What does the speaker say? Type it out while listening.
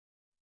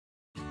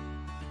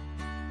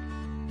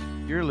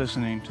You're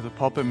listening to the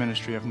pulpit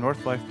ministry of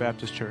North Life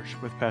Baptist Church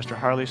with Pastor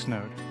Harley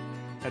Snowd.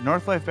 At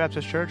North Life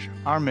Baptist Church,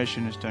 our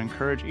mission is to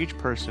encourage each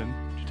person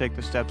to take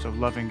the steps of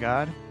loving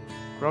God,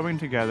 growing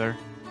together,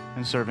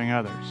 and serving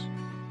others.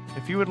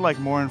 If you would like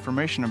more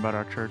information about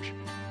our church,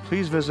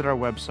 please visit our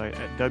website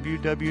at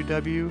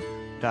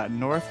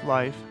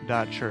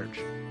www.northlife.church.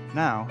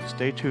 Now,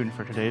 stay tuned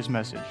for today's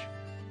message.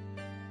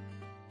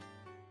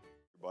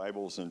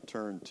 Bibles and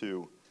turn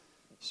to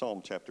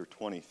Psalm chapter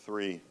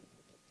 23.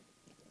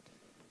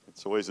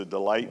 It's always a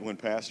delight when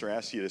Pastor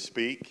asks you to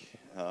speak,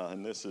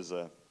 and this is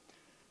a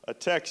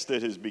text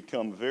that has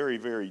become very,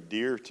 very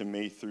dear to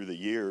me through the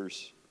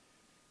years,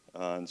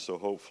 and so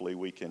hopefully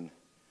we can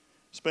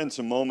spend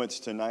some moments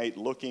tonight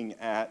looking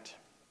at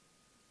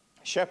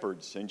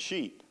shepherds and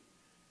sheep.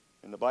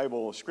 And the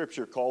Bible,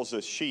 Scripture calls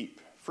us sheep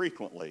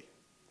frequently,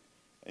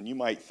 and you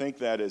might think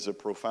that is a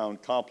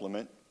profound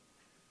compliment,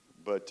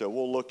 but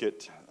we'll look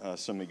at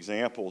some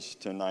examples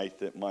tonight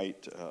that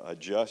might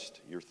adjust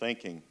your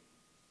thinking.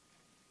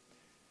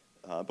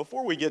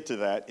 Before we get to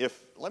that,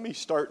 let me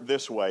start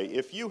this way.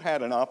 If you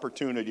had an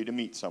opportunity to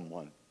meet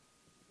someone,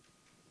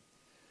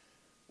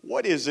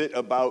 what is it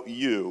about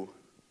you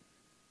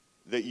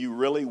that you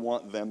really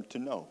want them to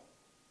know?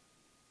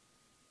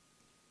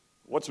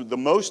 What's the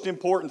most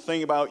important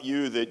thing about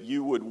you that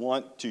you would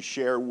want to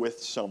share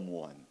with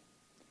someone?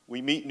 We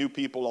meet new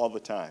people all the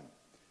time.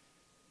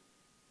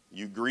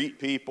 You greet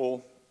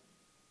people.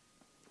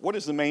 What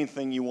is the main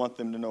thing you want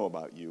them to know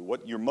about you?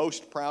 What you're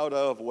most proud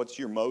of? What's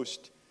your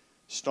most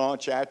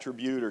staunch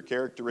attribute or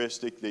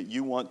characteristic that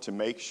you want to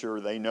make sure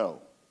they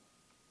know?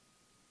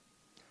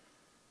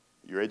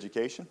 Your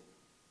education?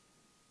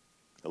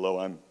 Hello,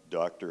 I'm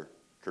Dr.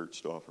 Kurt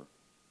Stauffer.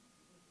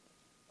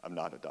 I'm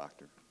not a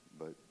doctor,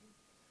 but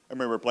I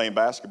remember playing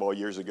basketball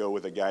years ago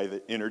with a guy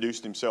that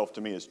introduced himself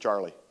to me as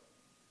Charlie.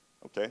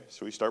 Okay,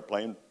 so we start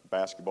playing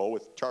basketball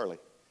with Charlie.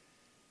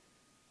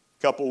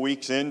 A couple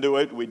weeks into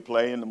it, we'd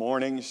play in the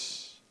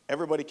mornings.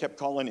 Everybody kept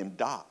calling him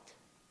Doc.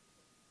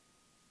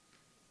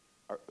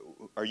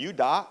 Are you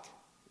Doc?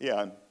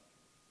 Yeah,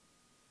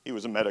 he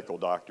was a medical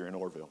doctor in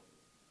Orville.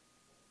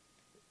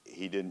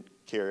 He didn't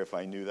care if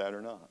I knew that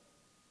or not.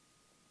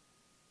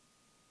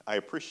 I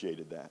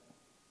appreciated that.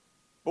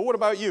 But what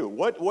about you?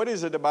 What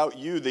is it about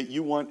you that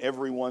you want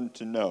everyone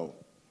to know?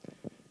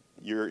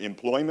 Your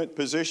employment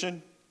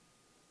position?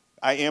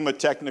 I am a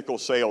technical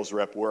sales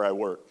rep where I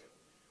work.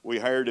 We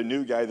hired a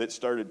new guy that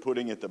started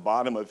putting at the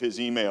bottom of his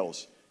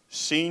emails,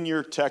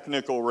 Senior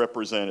Technical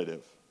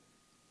Representative.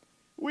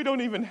 We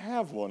don't even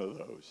have one of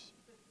those.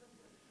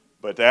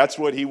 But that's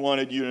what he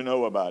wanted you to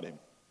know about him.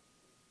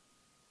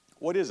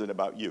 What is it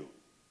about you?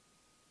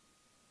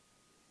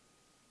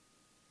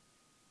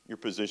 Your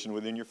position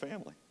within your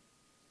family.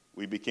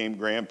 We became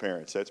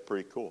grandparents. That's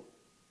pretty cool.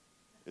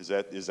 Is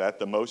that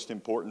the most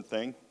important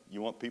thing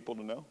you want people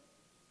to know?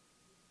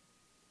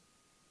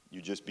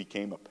 You just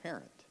became a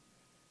parent.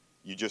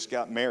 You just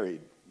got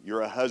married.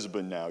 You're a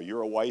husband now.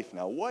 You're a wife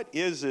now. What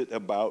is it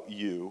about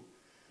you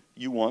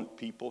want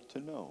people to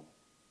know?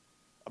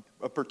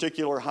 A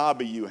particular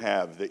hobby you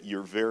have that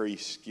you're very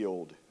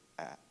skilled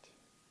at.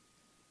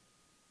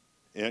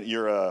 And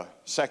you're a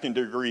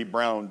second-degree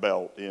brown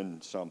belt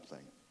in something.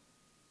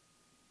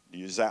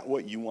 Is that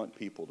what you want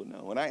people to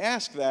know? And I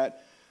ask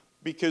that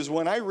because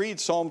when I read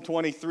Psalm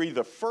 23,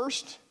 the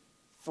first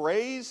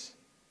phrase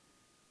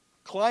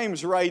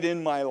climbs right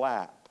in my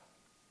lap.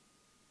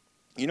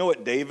 You know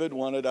what David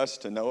wanted us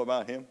to know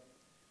about him?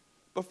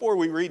 Before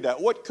we read that,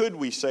 what could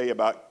we say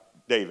about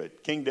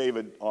David? King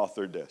David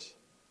authored this.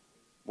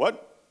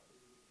 What?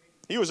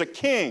 He was a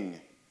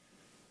king.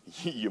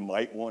 You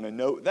might want to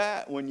note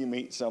that when you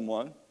meet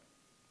someone.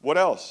 What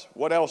else?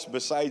 What else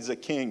besides a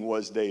king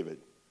was David?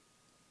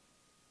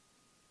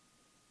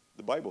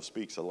 The Bible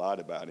speaks a lot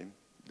about him,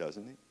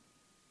 doesn't it?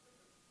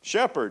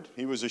 Shepherd.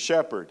 He was a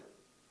shepherd.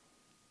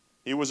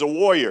 He was a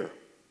warrior.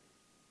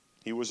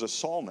 He was a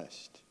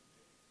psalmist.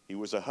 He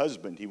was a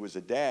husband. He was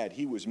a dad.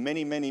 He was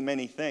many, many,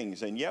 many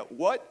things. And yet,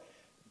 what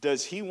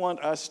does he want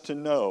us to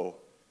know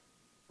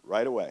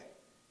right away?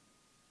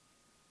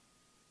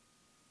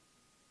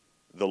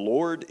 The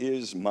Lord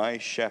is my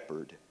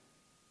shepherd,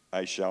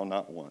 I shall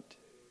not want.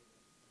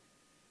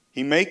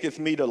 He maketh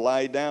me to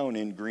lie down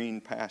in green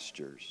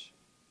pastures.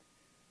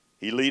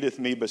 He leadeth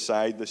me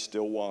beside the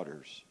still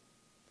waters.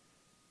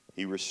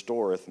 He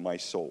restoreth my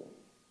soul.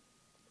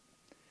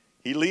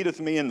 He leadeth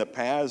me in the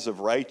paths of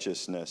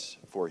righteousness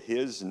for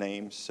his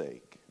name's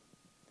sake.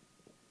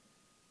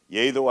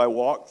 Yea, though I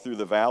walk through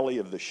the valley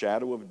of the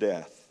shadow of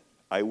death,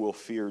 I will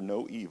fear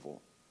no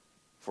evil,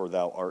 for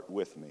thou art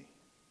with me.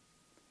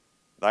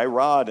 Thy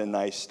rod and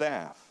thy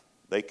staff,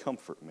 they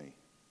comfort me.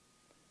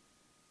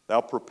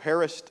 Thou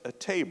preparest a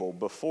table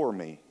before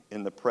me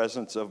in the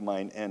presence of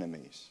mine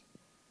enemies.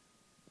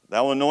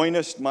 Thou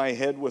anointest my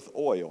head with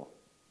oil.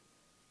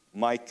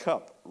 My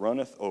cup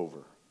runneth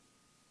over.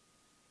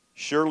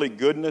 Surely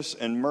goodness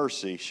and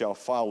mercy shall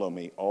follow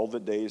me all the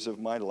days of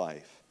my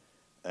life,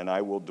 and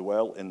I will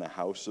dwell in the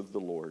house of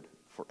the Lord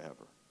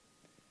forever.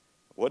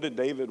 What did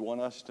David want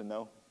us to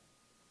know?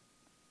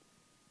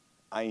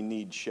 I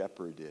need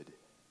shepherded.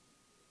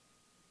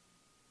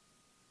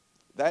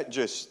 That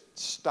just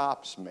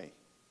stops me.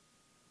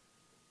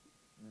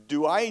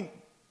 Do I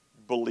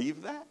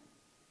believe that?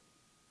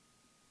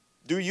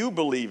 Do you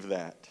believe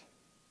that?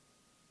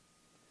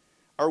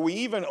 Are we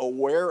even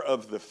aware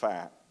of the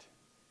fact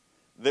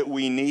that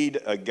we need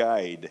a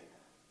guide?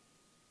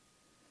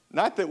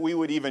 Not that we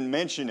would even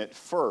mention it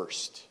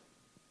first.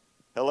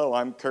 Hello,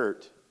 I'm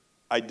Kurt.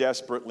 I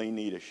desperately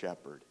need a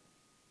shepherd.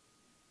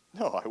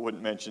 No, I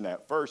wouldn't mention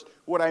that first.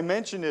 Would I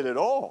mention it at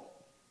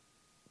all?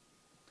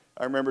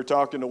 I remember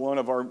talking to one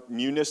of our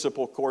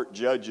municipal court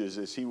judges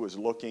as he was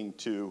looking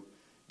to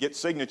get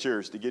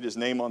signatures to get his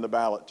name on the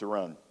ballot to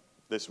run.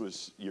 This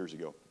was years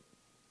ago.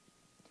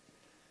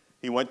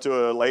 He went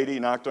to a lady,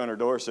 knocked on her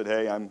door, said,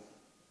 "Hey, I'm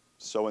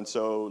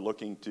so-and-so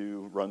looking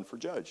to run for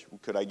judge.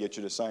 Could I get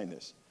you to sign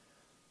this?"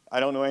 "I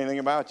don't know anything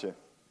about you.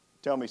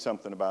 Tell me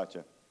something about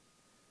you."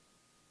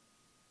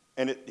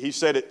 And he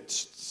said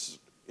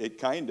it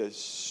kind of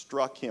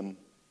struck him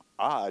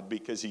odd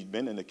because he'd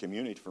been in the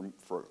community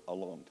for a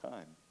long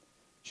time.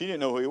 She didn't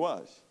know who he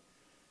was.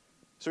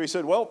 So he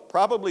said, "Well,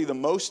 probably the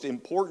most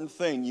important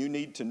thing you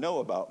need to know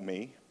about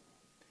me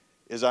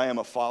is I am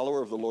a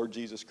follower of the Lord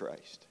Jesus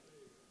Christ."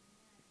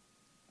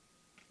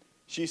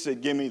 She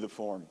said, "Give me the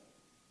form."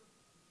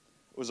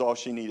 It was all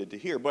she needed to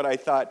hear. But I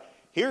thought,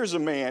 here's a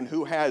man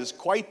who has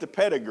quite the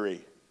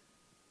pedigree.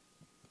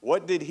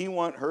 What did he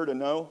want her to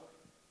know?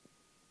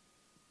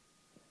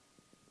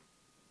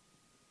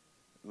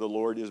 The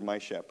Lord is my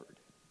shepherd.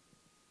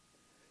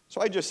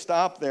 So I just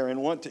stop there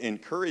and want to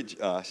encourage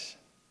us.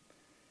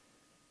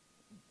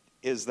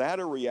 Is that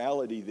a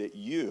reality that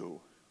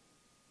you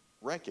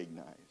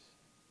recognize?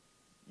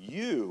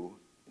 You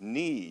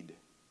need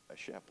a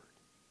shepherd.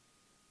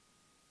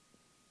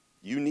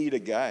 You need a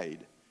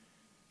guide.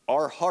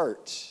 Our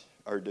hearts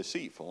are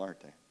deceitful, aren't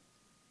they?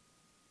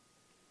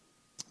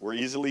 We're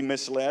easily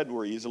misled.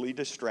 We're easily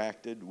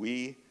distracted.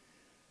 We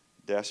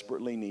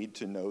desperately need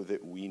to know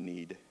that we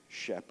need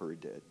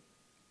shepherded.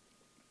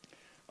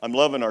 I'm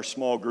loving our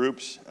small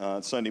groups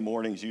Sunday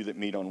mornings, you that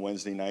meet on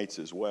Wednesday nights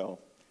as well.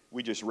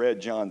 We just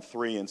read John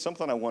 3, and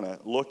something I want to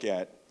look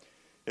at.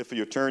 If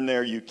you turn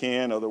there, you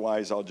can.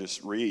 Otherwise, I'll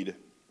just read.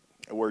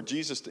 Where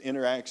Jesus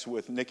interacts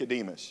with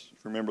Nicodemus.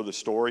 Remember the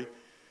story?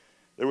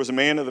 There was a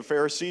man of the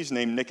Pharisees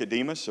named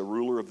Nicodemus, a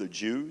ruler of the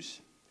Jews.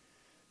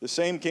 The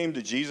same came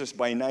to Jesus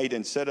by night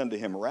and said unto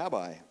him,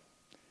 "Rabbi,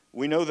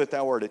 we know that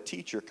thou art a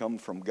teacher come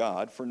from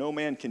God, for no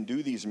man can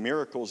do these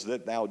miracles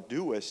that thou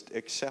doest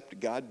except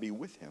God be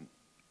with him."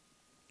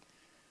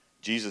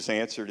 Jesus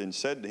answered and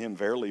said to him,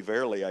 "Verily,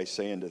 verily, I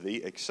say unto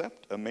thee,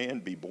 except a man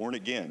be born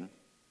again,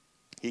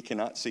 he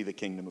cannot see the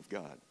kingdom of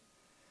God."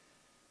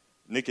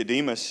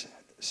 Nicodemus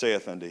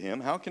saith unto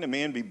him, "How can a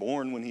man be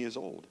born when he is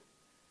old?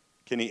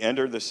 Can he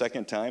enter the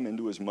second time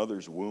into his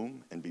mother's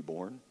womb and be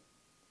born?"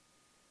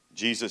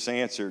 Jesus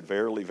answered,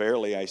 "Verily,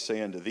 verily, I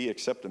say unto thee,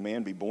 except a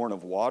man be born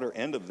of water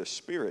and of the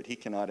Spirit, he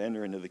cannot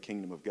enter into the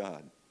kingdom of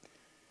God.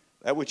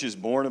 That which is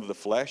born of the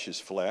flesh is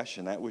flesh,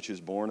 and that which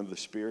is born of the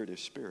Spirit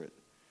is spirit.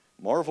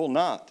 Marvel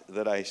not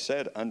that I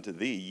said unto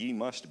thee, ye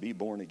must be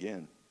born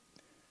again.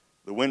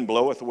 The wind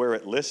bloweth where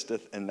it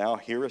listeth, and thou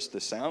hearest the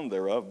sound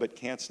thereof, but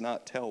canst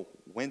not tell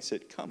whence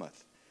it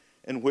cometh,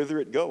 and whither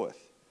it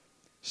goeth.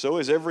 So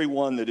is every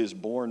one that is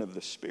born of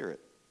the Spirit."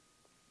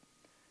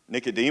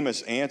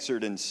 Nicodemus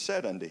answered and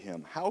said unto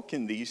him, "How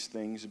can these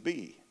things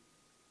be?"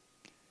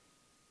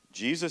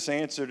 Jesus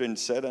answered and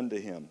said unto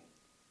him,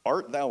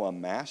 "Art thou a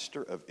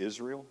master of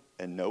Israel,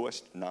 and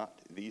knowest not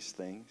these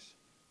things?"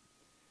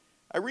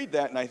 I read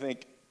that and I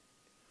think,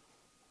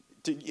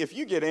 if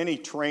you get any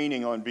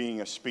training on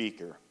being a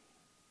speaker,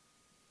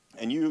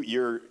 and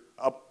you're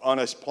up on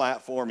a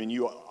platform and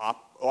you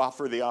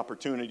offer the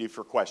opportunity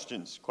for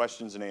questions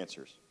and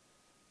answers,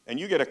 and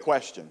you get a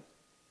question,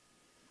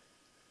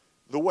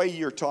 the way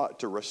you're taught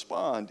to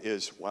respond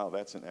is, "Wow,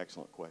 that's an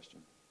excellent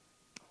question.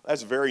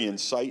 That's very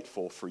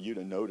insightful for you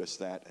to notice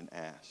that and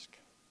ask."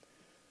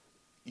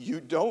 You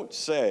don't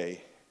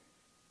say,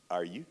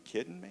 "Are you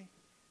kidding me?"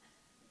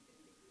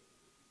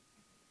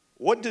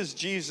 What does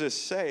Jesus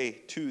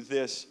say to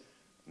this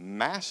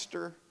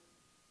master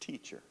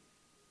teacher?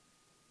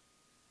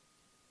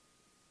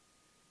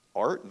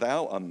 "Art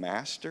thou a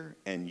master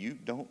and you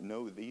don't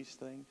know these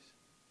things?"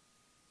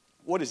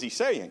 What is he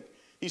saying?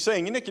 He's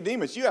saying,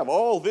 "Nicodemus, you have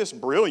all this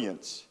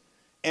brilliance,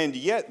 and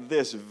yet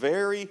this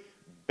very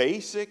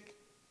basic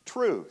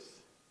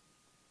truth,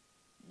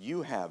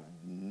 you have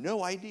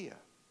no idea."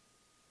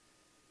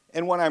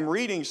 And when I'm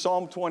reading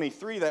Psalm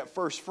 23, that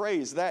first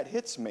phrase, that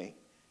hits me.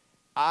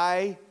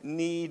 I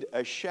need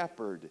a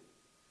shepherd.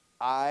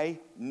 I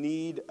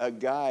need a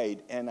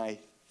guide, and I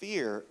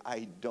fear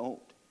I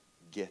don't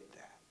get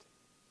that.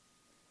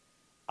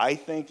 I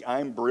think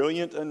I'm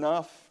brilliant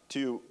enough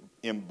to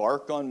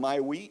embark on my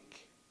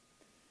week,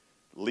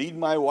 lead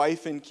my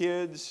wife and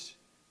kids,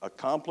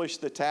 accomplish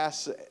the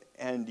tasks,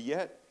 and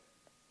yet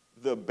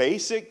the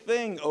basic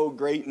thing, oh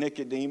great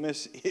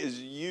Nicodemus, is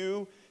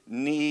you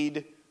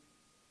need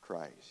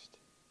Christ.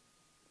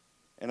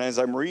 And as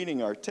I'm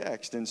reading our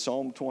text in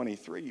Psalm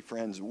 23,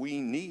 friends, we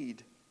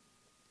need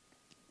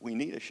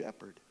a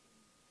shepherd.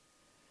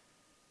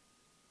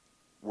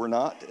 We're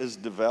not as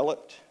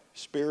developed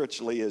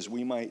spiritually as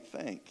we might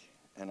think.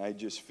 And I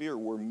just fear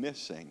we're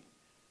missing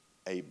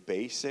a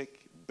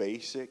basic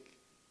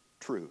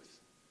truth.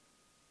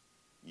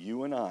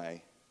 You and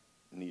I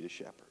need a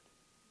shepherd.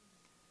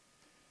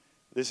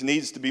 This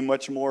needs to be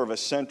much more of a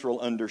central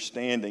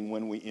understanding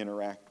when we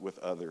interact with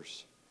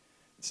others.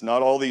 It's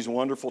not all these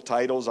wonderful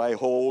titles I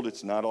hold.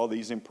 It's not all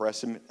these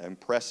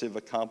impressive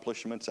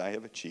accomplishments I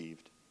have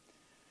achieved.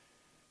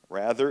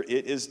 Rather,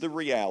 it is the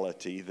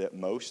reality that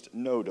most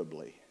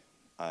notably,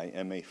 I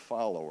am a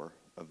follower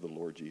of the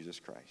Lord Jesus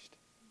Christ.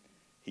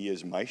 He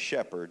is my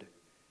shepherd,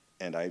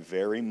 and I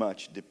very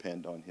much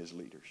depend on his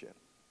leadership.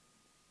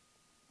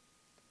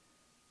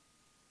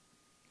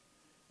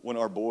 When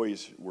our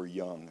boys were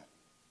young,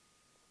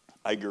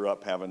 I grew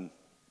up having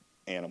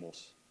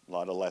animals. A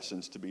lot of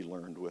lessons to be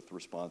learned with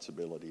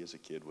responsibility as a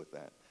kid with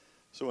that.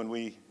 So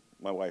when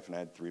my wife and I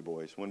had 3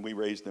 boys, when we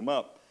raised them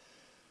up,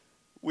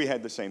 we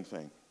had the same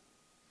thing.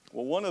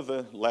 Well, one of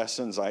the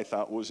lessons I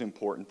thought was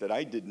important that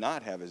I did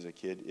not have as a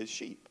kid is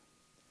sheep.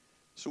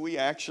 So we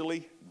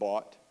actually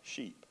bought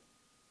sheep.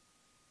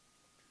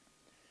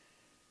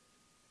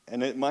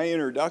 And my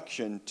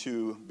introduction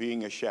to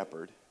being a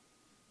shepherd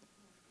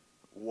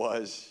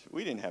was,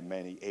 we didn't have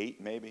many, 8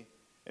 maybe.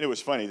 And it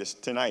was funny,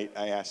 tonight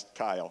I asked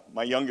Kyle,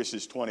 my youngest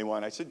is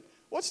 21, I said,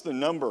 what's the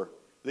number,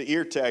 the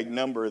ear tag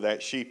number of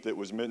that sheep that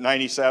was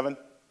 97?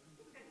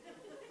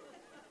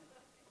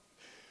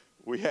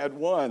 We had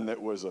one that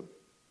was a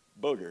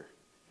booger,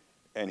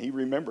 and he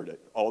remembered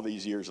it all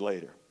these years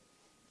later.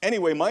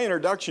 Anyway, my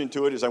introduction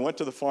to it is I went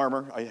to the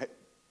farmer. I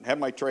had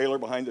my trailer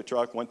behind the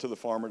truck, went to the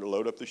farmer to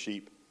load up the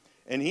sheep,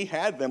 and he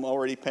had them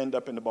already penned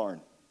up in the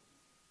barn.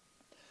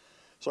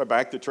 So I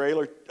backed the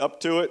trailer up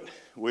to it,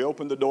 we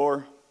opened the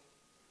door,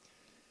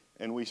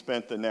 and we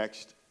spent the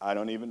next, I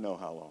don't even know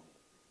how long,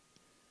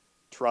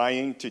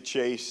 trying to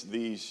chase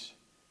these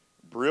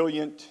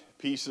brilliant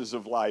pieces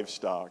of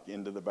livestock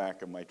into the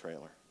back of my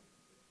trailer.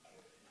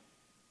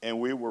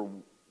 And we were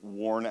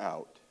worn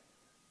out.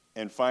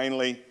 And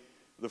finally,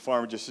 the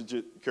farmer just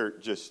said,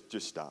 Kurt, just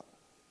stop.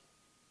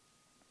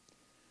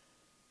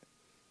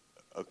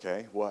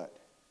 Okay, what?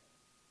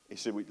 He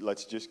said,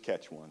 let's just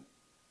catch one.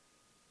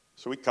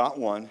 So we caught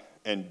one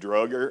and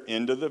drug her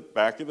into the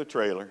back of the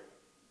trailer,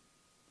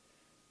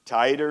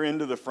 tied her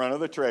into the front of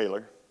the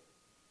trailer,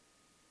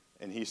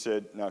 and he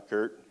said, now,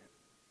 Kurt,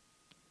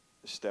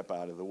 step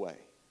out of the way.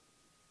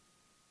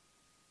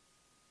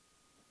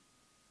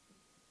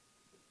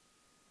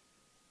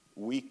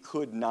 We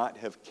could not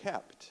have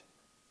kept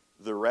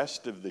the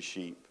rest of the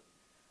sheep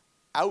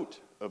out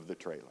of the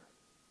trailer.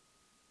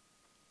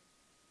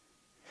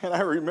 And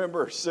I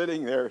remember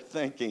sitting there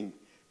thinking,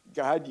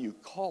 God, you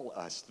call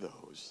us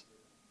those.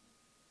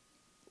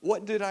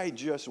 What did I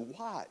just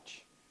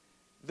watch?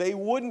 They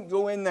wouldn't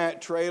go in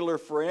that trailer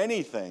for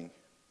anything.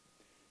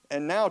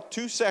 And now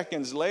 2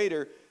 seconds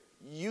later,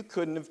 you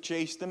couldn't have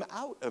chased them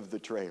out of the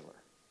trailer.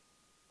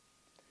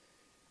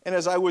 And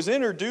as I was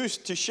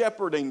introduced to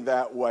shepherding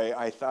that way,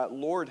 I thought,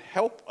 Lord,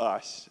 help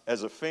us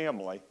as a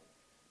family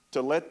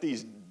to let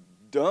these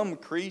dumb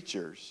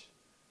creatures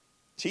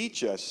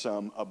teach us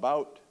some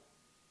about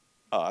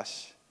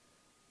us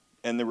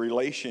and the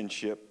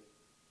relationship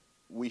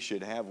we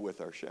should have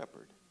with our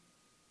shepherd.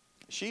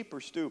 Sheep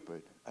are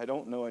stupid. I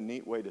don't know a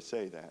neat way to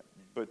say that,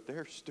 but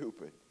they're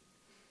stupid.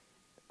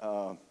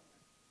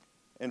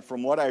 And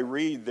from what I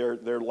read,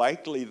 they're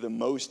likely the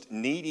most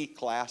needy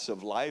class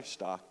of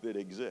livestock that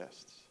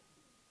exists.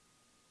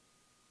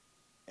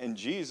 And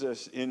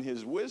Jesus, in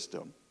his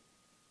wisdom,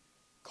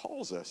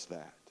 calls us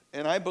that.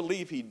 And I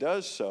believe he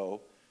does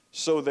so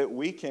that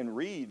we can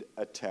read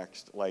a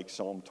text like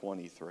Psalm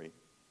 23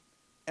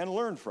 and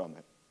learn from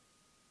it.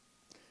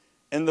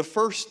 And the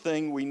first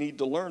thing we need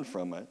to learn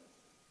from it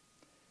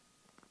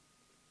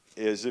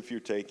is, if you're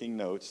taking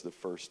notes, the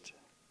first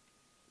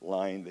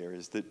line there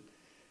is that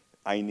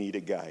I need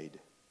a guide.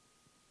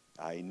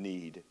 I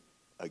need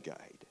a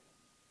guide.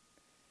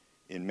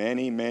 In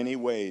many, many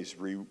ways,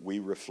 we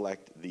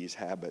reflect these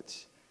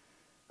habits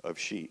of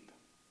sheep.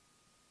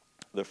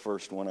 The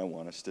first one I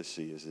want us to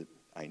see is that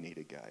I need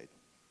a guide.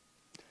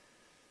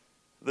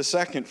 The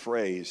second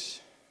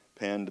phrase,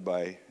 penned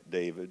by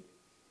David,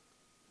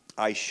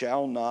 I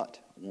shall not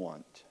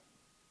want.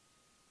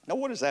 Now,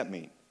 what does that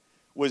mean?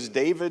 Was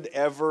David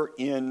ever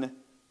in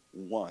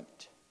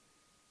want?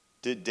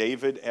 Did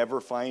David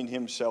ever find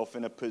himself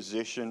in a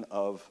position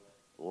of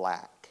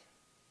lack?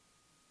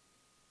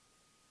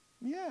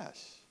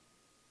 Yes.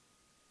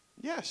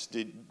 Yes.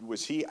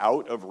 Was he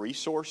out of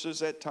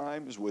resources at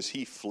times? Was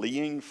he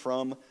fleeing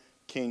from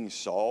King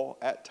Saul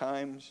at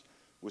times?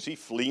 Was he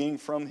fleeing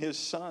from his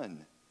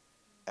son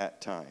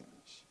at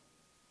times?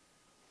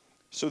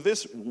 So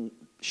this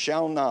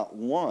shall not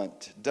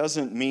want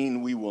doesn't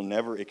mean we will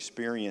never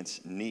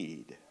experience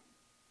need,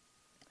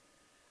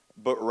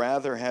 but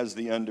rather has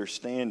the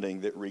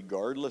understanding that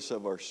regardless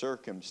of our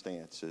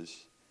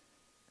circumstances,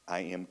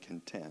 I am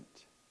content.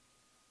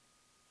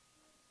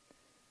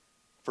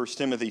 1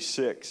 Timothy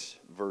 6,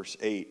 verse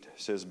 8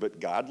 says, "But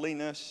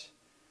godliness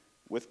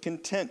with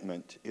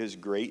contentment is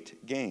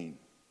great gain.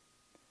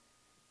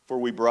 For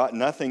we brought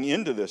nothing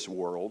into this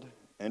world,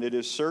 and it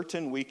is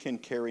certain we can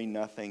carry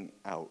nothing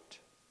out.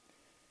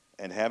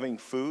 And having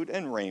food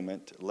and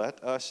raiment,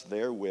 let us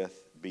therewith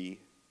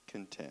be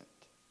content."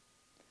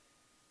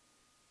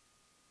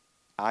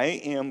 I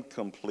am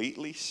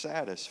completely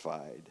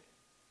satisfied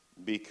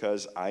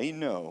because I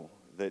know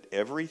that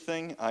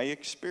everything I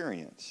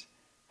experience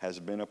has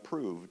been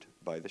approved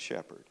by the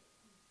shepherd.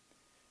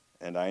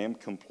 And I am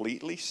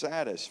completely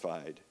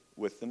satisfied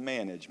with the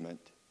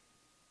management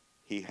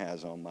he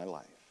has on my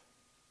life.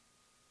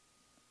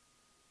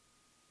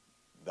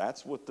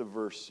 That's what the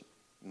verse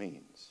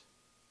means.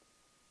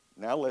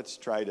 Now let's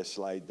try to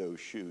slide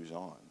those shoes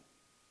on.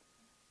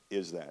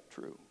 Is that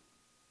true?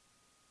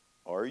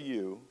 Are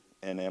you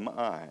and am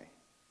I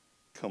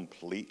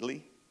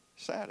completely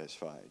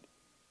satisfied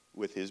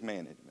with his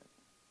management?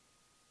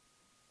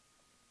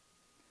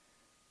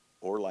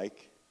 Or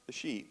like the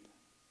sheep,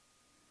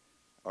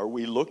 are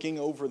we looking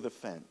over the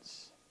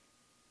fence,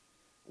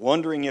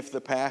 wondering if the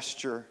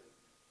pasture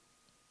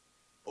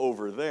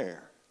over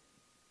there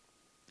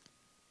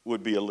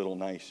would be a little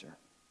nicer?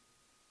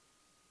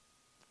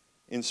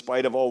 In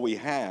spite of all we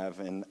have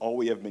and all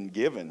we have been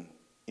given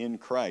in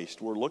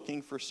Christ, we're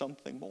looking for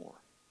something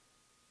more.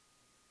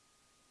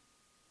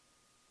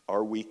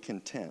 Are we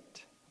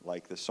content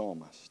like the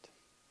psalmist?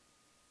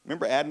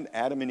 Remember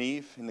Adam and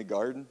Eve in the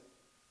garden?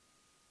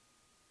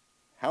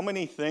 How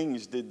many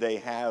things did they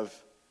have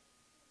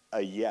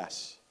a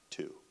yes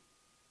to?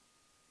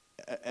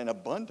 An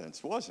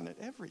abundance, wasn't it?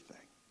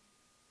 Everything.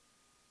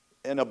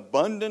 An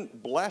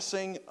abundant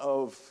blessing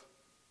of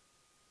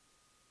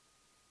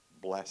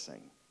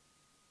blessing.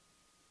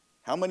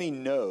 How many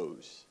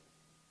no's?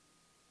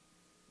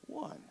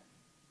 One.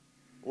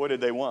 What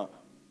did they want?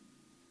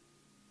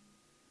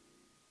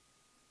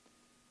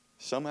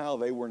 Somehow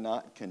they were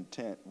not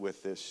content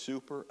with this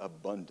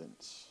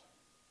superabundance.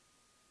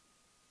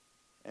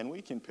 And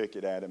we can pick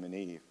at Adam and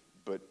Eve,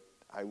 but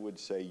I would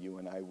say you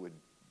and I would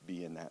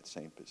be in that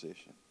same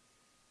position.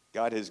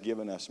 God has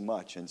given us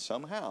much, and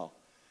somehow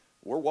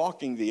we're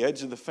walking the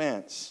edge of the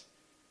fence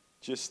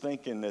just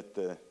thinking that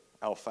the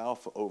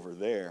alfalfa over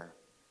there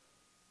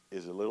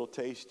is a little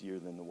tastier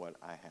than what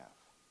I have.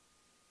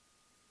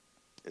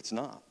 It's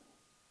not.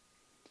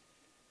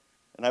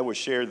 And I would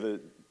share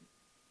that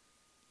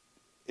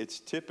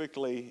it's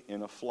typically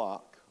in a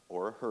flock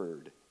or a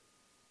herd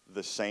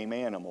the same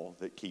animal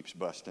that keeps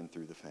busting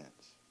through the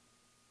fence.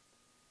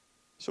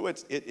 So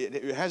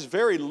it has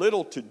very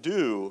little to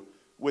do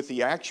with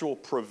the actual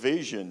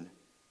provision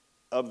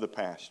of the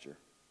pasture.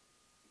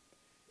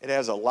 It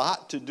has a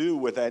lot to do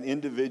with that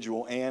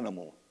individual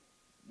animal,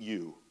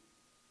 you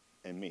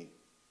and me.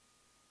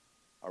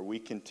 Are we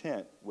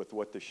content with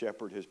what the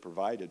shepherd has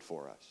provided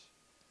for us?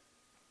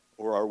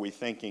 Or are we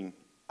thinking,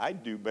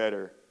 I'd do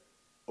better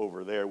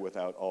over there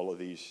without all of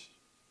these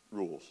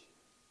rules?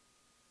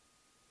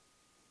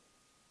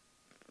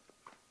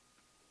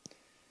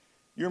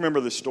 You remember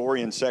the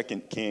story in 2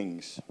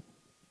 Kings.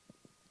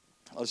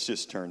 Let's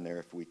just turn there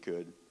if we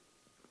could.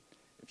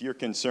 If you're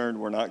concerned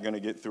we're not going to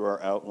get through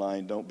our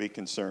outline, don't be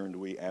concerned.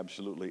 We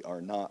absolutely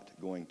are not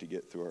going to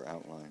get through our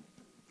outline.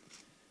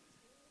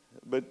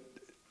 But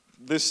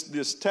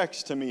this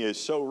text to me is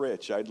so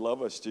rich. I'd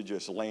love us to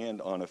just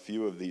land on a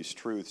few of these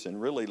truths and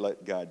really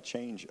let God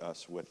change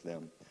us with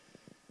them,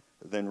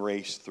 then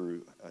race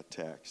through a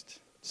text.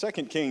 2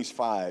 Kings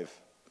 5.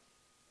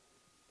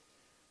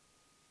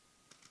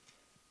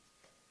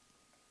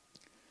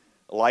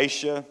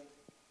 Elisha,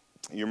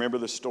 you remember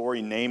the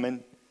story,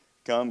 Naaman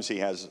comes, he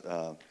has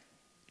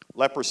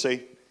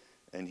leprosy,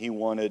 and he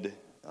wanted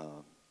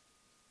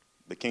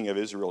the king of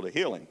Israel to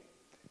heal him.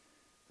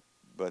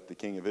 But the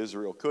king of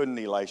Israel couldn't.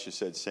 Elisha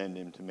said, send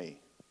him to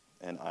me,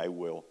 and I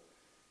will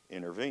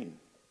intervene.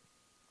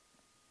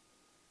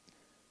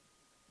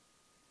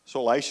 So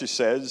Elisha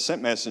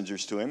sent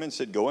messengers to him and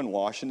said, go and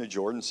wash in the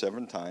Jordan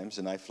 7 times,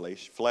 and thy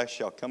flesh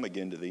shall come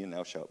again to thee, and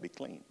thou shalt be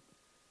clean.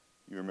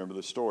 You remember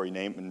the story.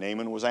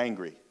 Naaman was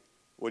angry.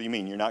 What do you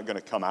mean? You're not going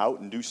to come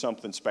out and do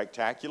something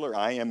spectacular?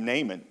 I am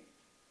Naaman.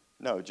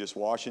 No, just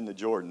wash in the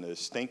Jordan, the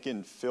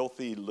stinking,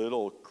 filthy,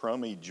 little,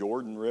 crummy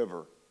Jordan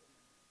River.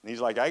 And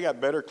he's like, I got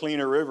better,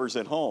 cleaner rivers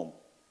at home.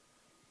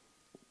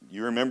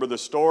 You remember the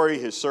story.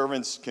 His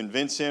servants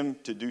convince him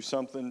to do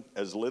something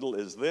as little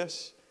as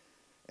this.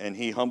 And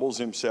he humbles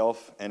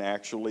himself and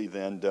actually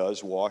then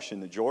does wash in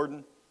the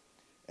Jordan.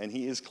 And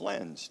he is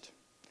cleansed.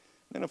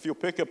 Then if you'll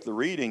pick up the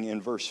reading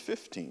in verse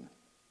 15.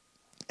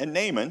 And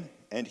Naaman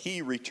and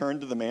he returned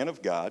to the man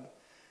of God,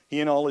 he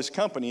and all his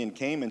company, and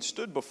came and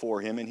stood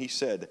before him. And he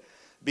said,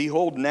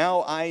 behold,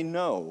 now I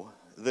know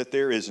that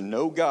there is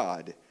no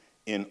God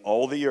in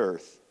all the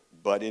earth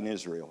but in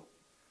Israel.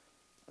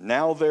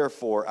 Now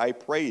therefore, I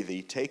pray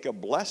thee, take a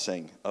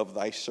blessing of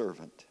thy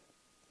servant.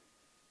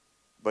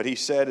 But he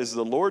said, as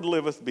the Lord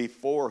liveth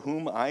before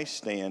whom I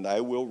stand,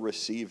 I will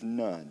receive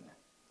none.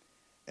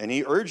 And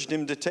he urged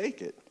him to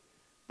take it,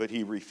 but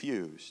he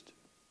refused.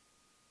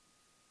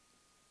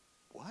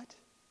 What?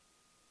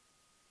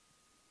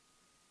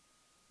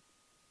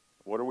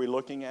 What are we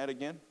looking at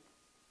again?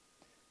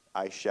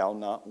 I shall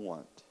not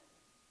want.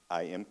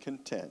 I am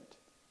content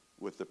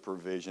with the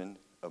provision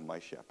of my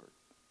shepherd.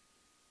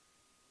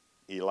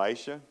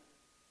 Elisha,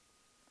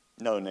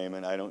 no,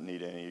 Naaman, I don't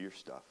need any of your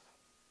stuff.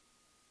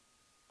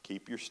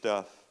 Keep your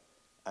stuff.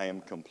 I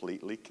am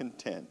completely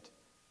content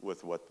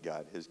with what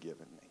God has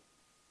given me.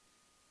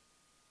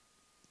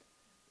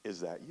 Is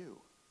that you?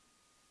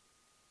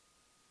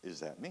 Is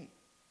that me?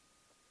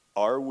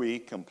 Are we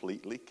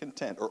completely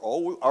content?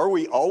 Or are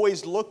we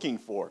always looking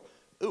for,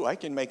 ooh, I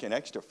can make an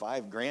extra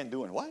 $5,000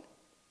 doing what?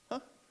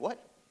 Huh?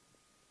 What?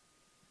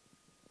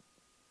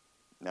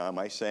 Now, am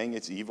I saying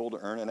it's evil to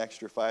earn an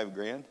extra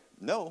 $5,000?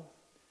 No.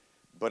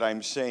 But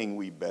I'm saying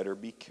we better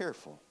be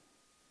careful.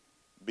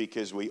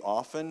 Because we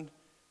often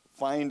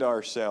find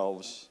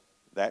ourselves,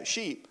 that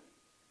sheep,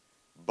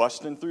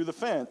 busting through the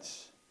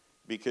fence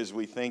because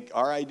we think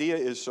our idea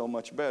is so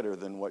much better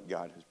than what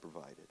God has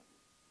provided.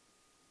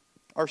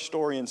 Our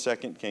story in 2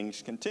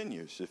 Kings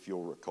continues, if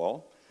you'll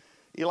recall.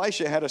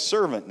 Elisha had a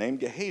servant named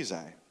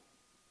Gehazi.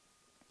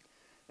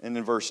 And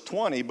in verse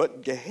 20,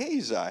 but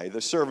Gehazi,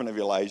 the servant of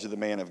Elijah, the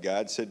man of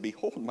God, said,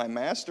 behold, my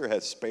master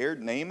hath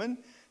spared Naaman,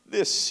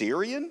 this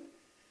Syrian,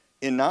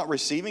 in not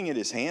receiving at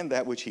his hand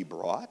that which he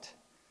brought.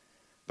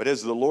 But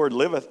as the Lord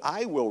liveth,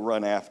 I will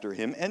run after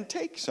him and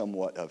take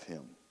somewhat of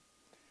him.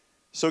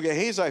 So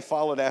Gehazi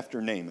followed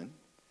after Naaman.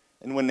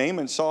 And when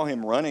Naaman saw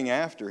him running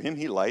after him,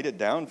 he lighted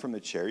down from the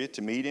chariot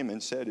to meet him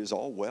and said, is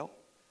all well?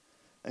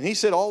 And he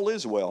said, all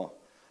is well.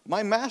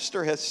 My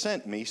master hath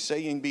sent me,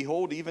 saying,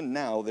 behold, even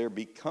now there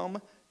be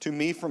come to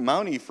me from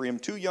Mount Ephraim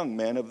 2 young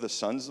men of the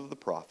sons of the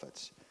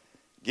prophets.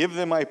 Give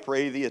them, I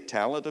pray thee, a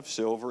talent of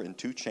silver and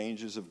 2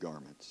 changes of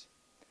garments.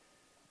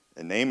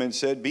 And Naaman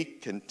said, be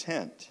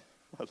content.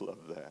 I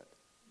love that.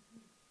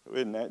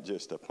 Isn't that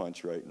just a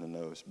punch right in the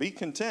nose? Be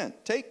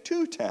content. Take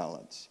 2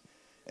 talents.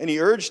 And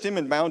he urged him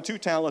and bound 2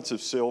 talents of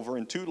silver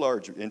in 2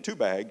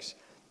 bags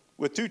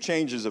with 2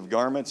 changes of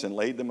garments and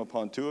laid them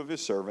upon 2 of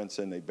his servants,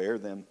 and they bare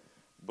them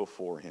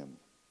before him.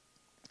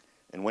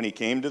 And when he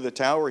came to the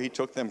tower, he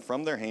took them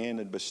from their hand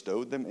and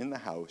bestowed them in the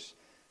house,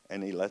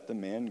 and he let the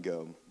men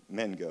go,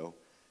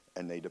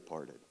 and they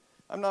departed.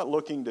 I'm not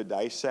looking to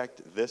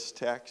dissect this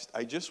text.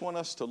 I just want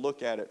us to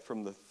look at it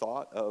from the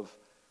thought of,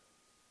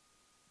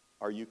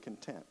 are you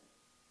content?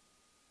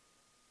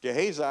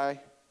 Gehazi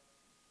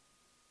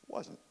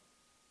wasn't.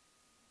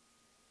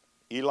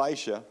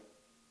 Elisha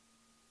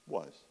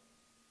was.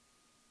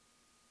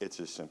 It's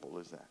as simple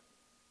as that.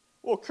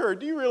 Well,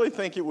 Kurt, do you really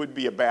think it would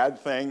be a bad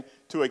thing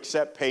to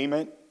accept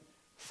payment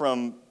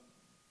from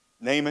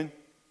Naaman?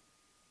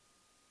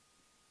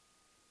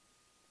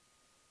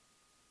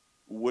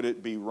 Would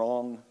it be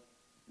wrong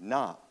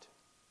not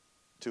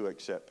to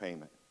accept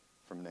payment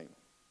from Naaman?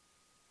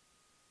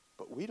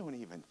 But we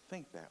don't even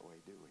think that way,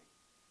 do we?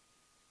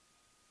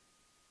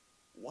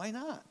 Why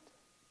not?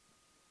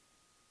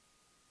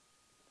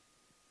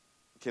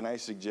 Can I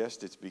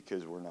suggest it's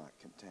because we're not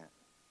content?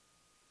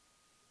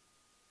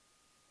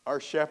 Our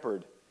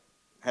shepherd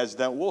has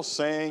done, we'll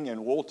sing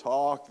and we'll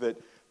talk that,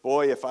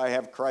 boy, if I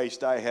have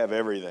Christ, I have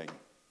everything.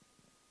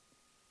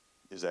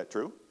 Is that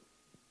true?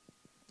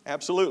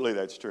 Absolutely,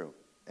 that's true.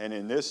 And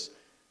in this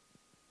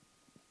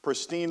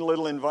pristine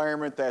little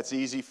environment, that's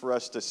easy for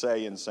us to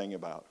say and sing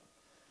about.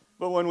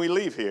 But when we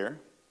leave here,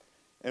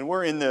 and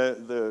we're in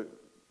the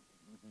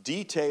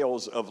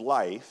details of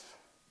life,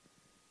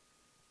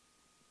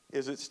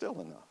 is it still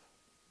enough?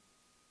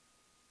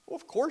 Well,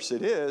 of course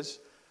it is,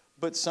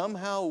 but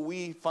somehow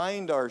we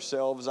find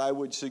ourselves, I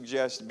would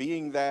suggest,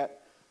 being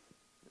that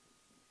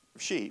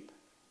sheep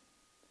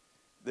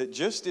that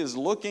just is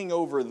looking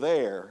over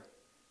there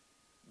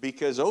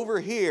because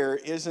over here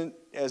isn't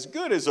as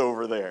good as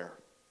over there.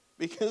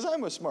 Because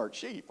I'm a smart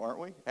sheep, aren't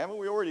we? Haven't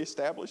we already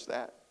established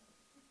that?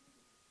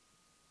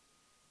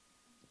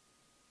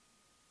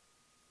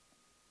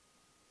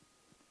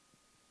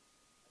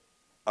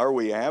 Are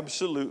we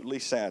absolutely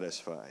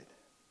satisfied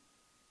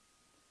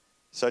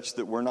such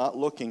that we're not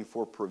looking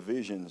for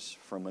provisions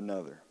from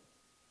another?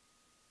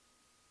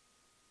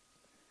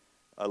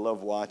 I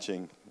love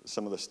watching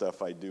some of the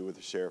stuff I do with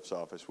the sheriff's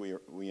office.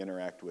 We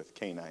interact with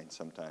canines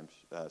sometimes,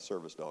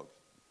 service dogs.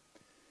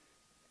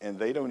 And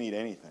they don't eat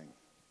anything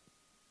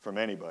from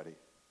anybody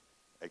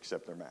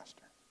except their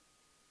master.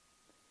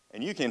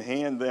 And you can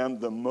hand them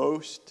the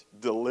most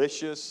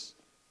delicious,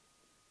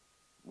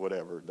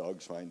 whatever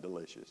dogs find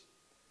delicious,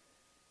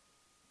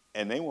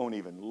 and they won't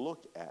even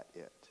look at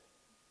it.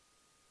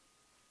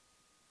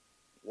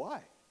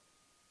 Why?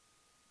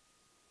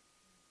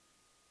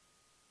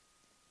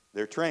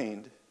 They're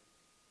trained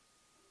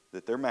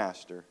that their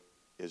master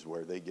is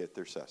where they get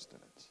their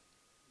sustenance.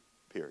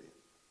 Period.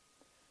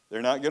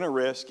 They're not going to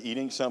risk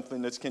eating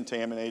something that's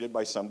contaminated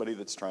by somebody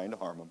that's trying to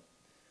harm them.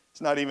 It's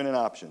not even an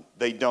option.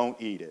 They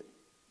don't eat it.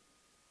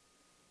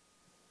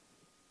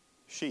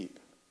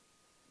 Sheep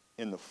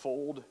in the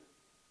fold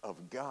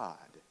of God.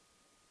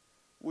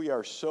 We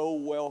are so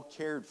well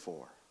cared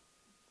for.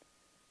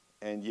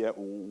 And yet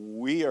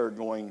we are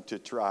going to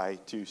try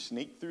to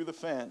sneak through the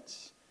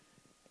fence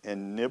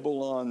and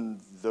nibble on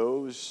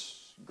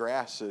those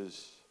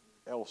grasses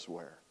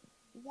elsewhere.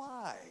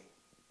 Why?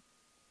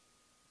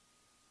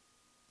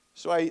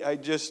 So I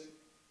just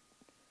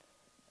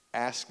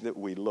ask that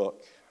we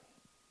look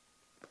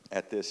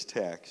at this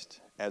text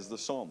as the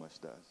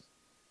psalmist does.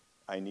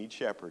 I need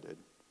shepherded.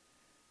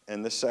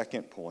 And the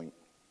second point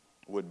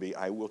would be,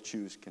 I will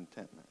choose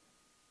contentment.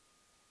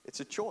 It's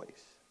a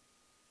choice.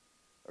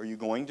 Are you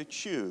going to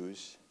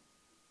choose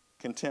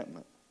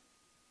contentment?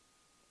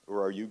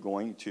 Or are you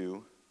going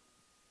to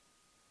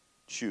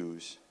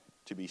choose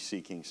to be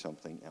seeking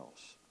something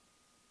else?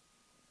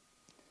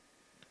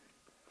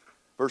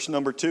 Verse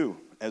number 2,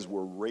 as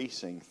we're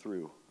racing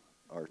through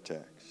our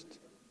text.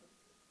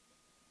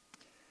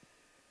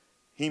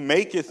 He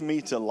maketh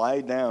me to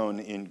lie down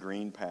in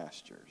green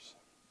pastures.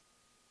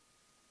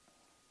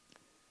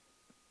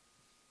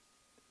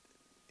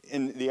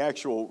 In the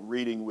actual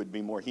reading would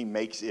be more, he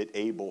makes it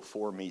able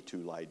for me to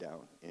lie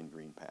down in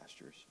green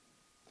pastures.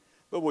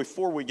 But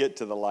before we get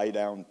to the lie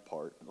down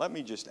part, let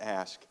me just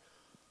ask,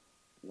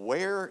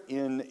 where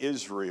in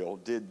Israel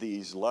did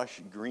these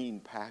lush green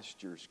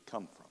pastures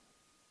come from?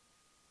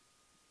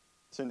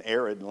 It's an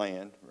arid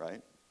land,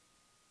 right?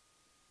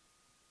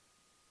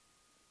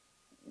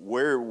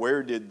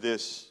 Where did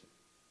this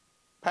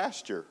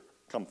pasture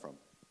come from?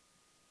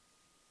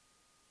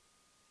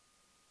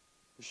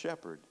 The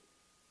shepherd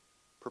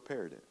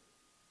prepared it,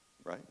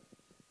 right?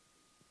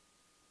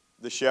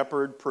 The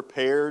shepherd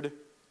prepared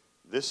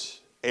this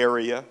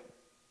area,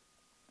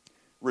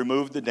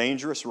 removed the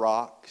dangerous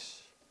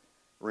rocks,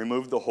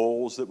 removed the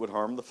holes that would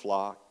harm the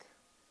flock,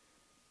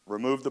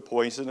 removed the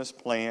poisonous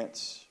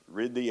plants,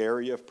 rid the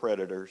area of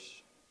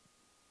predators.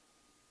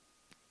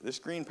 This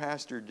green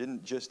pasture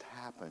didn't just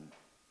happen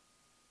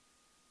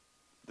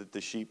that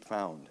the sheep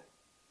found.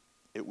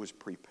 It was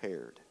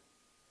prepared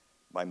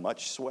by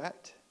much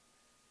sweat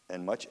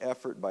and much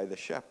effort by the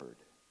shepherd.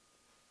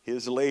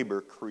 His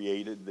labor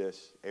created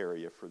this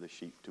area for the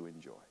sheep to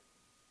enjoy.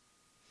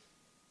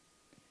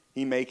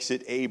 He makes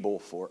it able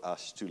for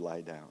us to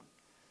lie down.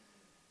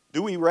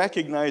 Do we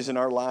recognize in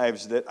our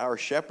lives that our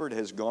shepherd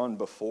has gone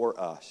before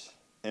us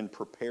and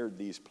prepared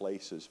these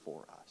places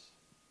for us?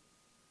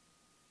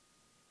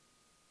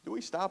 Do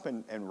we stop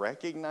and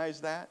recognize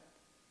that?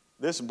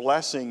 This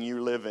blessing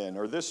you live in,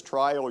 or this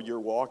trial you're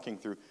walking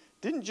through,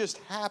 didn't just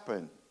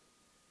happen.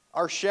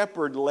 Our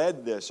shepherd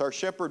led this. Our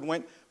shepherd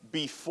went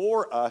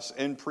before us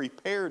and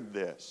prepared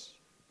this.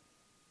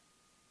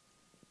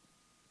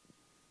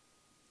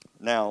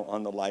 Now,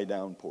 on the lie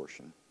down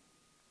portion.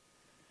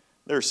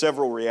 There are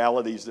several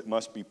realities that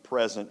must be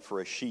present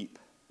for a sheep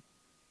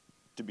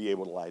to be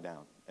able to lie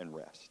down and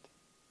rest.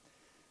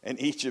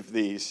 And each of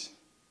these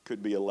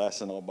could be a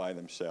lesson all by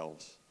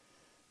themselves.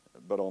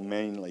 But I'll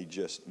mainly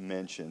just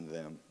mention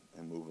them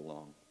and move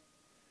along.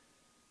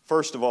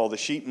 First of all, the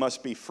sheep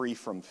must be free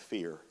from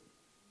fear.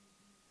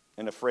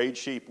 An afraid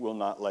sheep will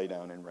not lay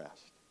down and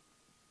rest.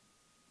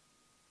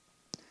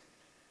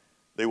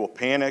 They will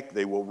panic,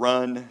 they will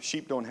run.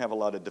 Sheep don't have a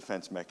lot of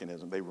defense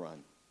mechanism. They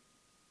run.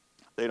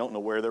 They don't know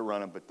where they're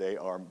running, but they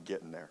are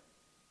getting there.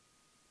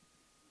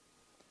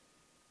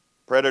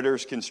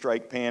 Predators can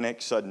strike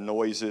panic, sudden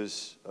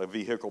noises, a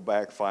vehicle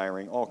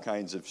backfiring, all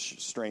kinds of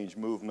strange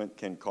movement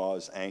can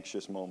cause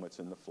anxious moments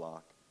in the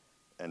flock,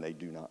 and they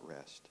do not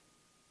rest.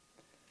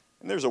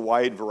 And there's a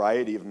wide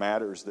variety of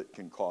matters that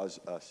can cause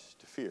us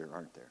to fear,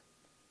 aren't there?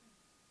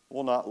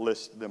 We'll not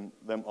list them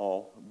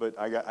all, but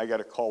I got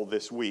a call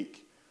this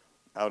week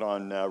out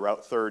on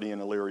Route 30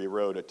 and Elyria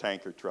Road. A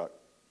tanker truck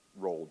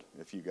rolled,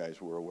 if you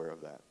guys were aware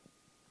of that.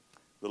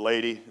 The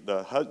lady,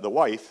 the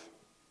wife,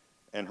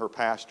 and her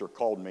pastor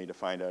called me to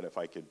find out if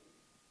I could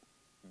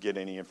get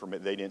any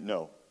information. They didn't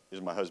know. Is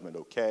my husband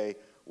okay?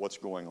 What's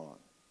going on?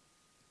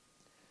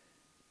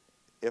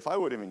 If I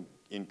would have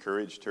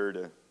encouraged her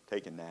to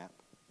take a nap,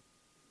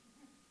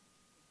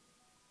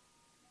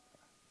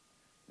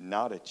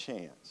 not a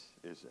chance,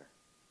 is there?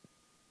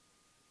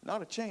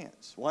 Not a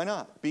chance. Why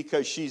not?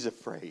 Because she's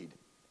afraid.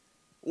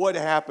 What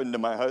happened to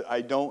my husband?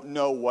 I don't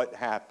know what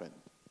happened.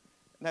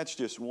 And that's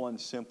just one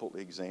simple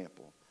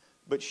example.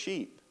 But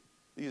sheep,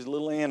 these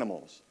little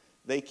animals,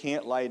 they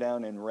can't lie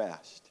down and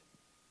rest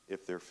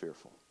if they're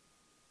fearful.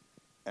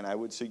 And I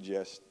would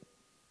suggest,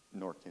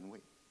 nor can we.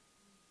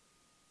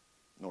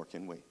 Nor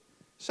can we.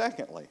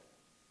 Secondly,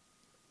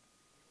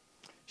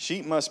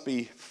 sheep must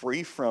be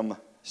free from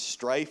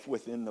strife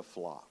within the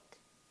flock.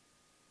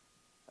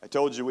 I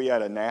told you we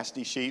had a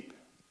nasty sheep,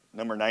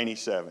 number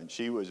 97.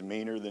 She was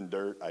meaner than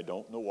dirt. I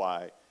don't know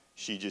why.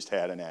 She just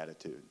had an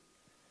attitude.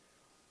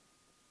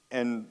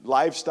 And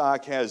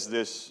livestock has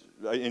this,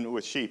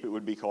 with sheep, it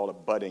would be called a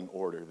butting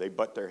order. They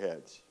butt their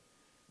heads.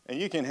 And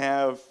you can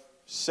have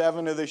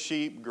 7 of the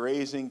sheep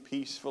grazing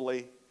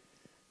peacefully,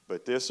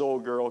 but this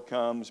old girl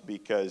comes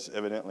because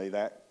evidently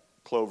that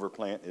clover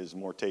plant is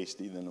more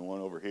tasty than the one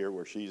over here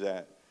where she's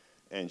at,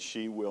 and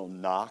she will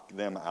knock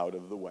them out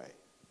of the way.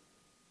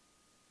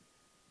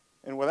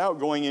 And without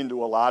going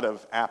into a lot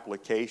of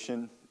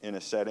application in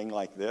a setting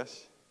like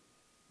this,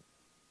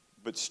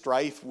 but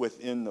strife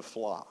within the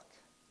flock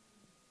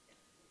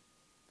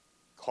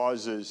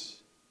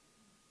causes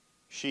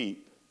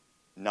sheep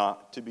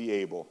not to be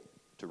able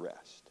to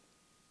rest.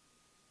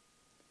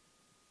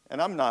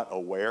 And I'm not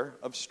aware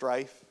of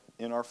strife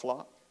in our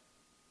flock,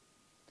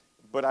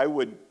 but I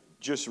would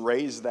just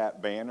raise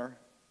that banner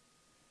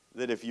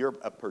that if you're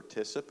a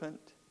participant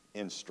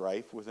in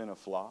strife within a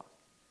flock,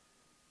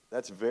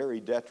 that's very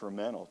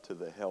detrimental to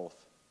the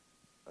health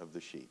of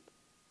the sheep.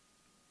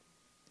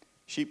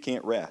 Sheep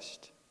can't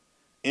rest.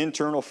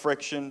 Internal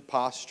friction,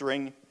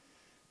 posturing,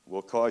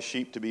 will cause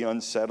sheep to be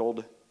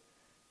unsettled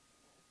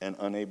and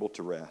unable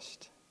to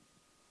rest.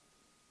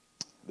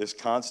 This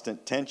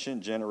constant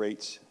tension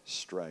generates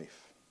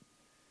strife.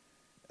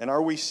 And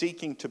are we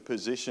seeking to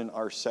position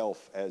ourselves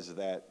as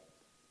that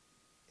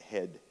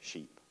head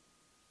sheep?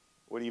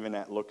 What even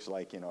that looks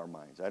like in our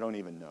minds, I don't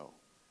even know.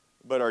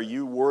 But are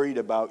you worried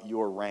about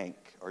your rank?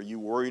 Are you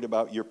worried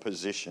about your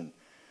position?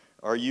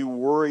 Are you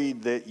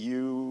worried that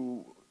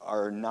you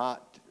are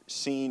not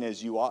seen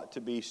as you ought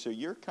to be, so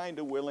you're kind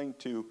of willing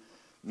to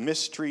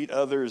mistreat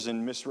others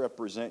and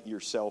misrepresent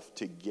yourself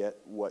to get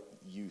what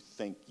you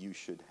think you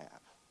should have?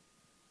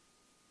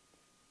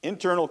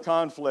 Internal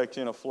conflict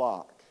in a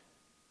flock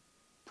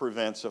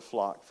prevents a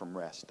flock from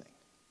resting.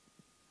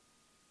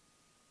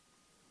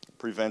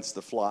 Prevents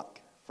the flock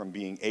from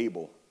being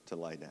able to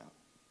lie down.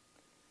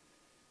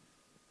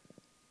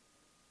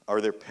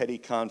 Are there petty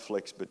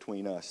conflicts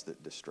between us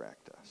that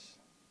distract us?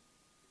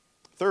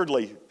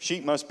 Thirdly,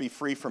 sheep must be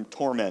free from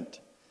torment.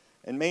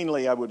 And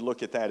mainly I would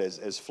look at that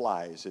as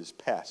flies, as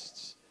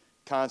pests,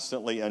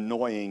 constantly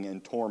annoying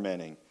and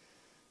tormenting.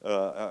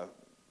 A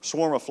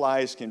swarm of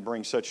flies can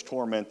bring such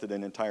torment that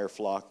an entire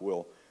flock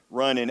will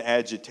run in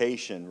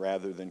agitation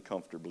rather than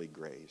comfortably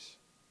graze.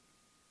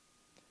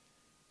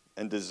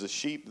 And does the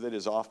sheep that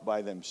is off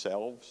by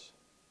themselves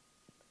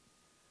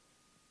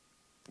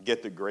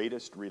get the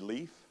greatest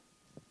relief?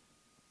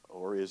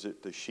 Or is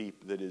it the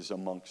sheep that is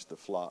amongst the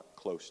flock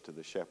close to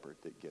the shepherd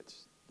that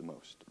gets the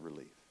most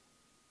relief?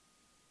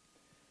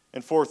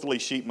 And fourthly,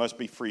 sheep must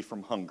be free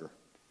from hunger.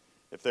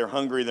 If they're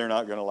hungry, they're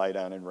not going to lie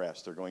down and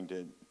rest. They're going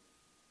to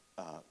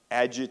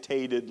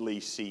agitatedly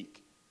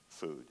seek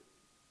food.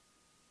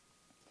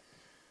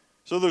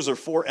 So those are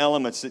four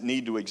elements that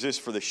need to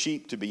exist for the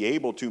sheep to be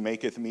able to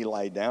maketh me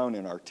lie down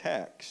in our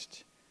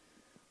text.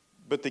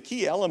 But the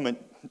key element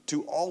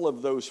to all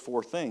of those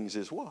four things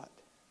is what?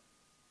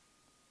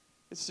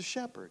 It's the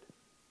shepherd.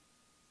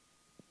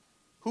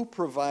 Who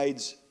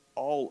provides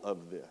all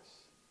of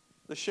this?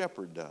 The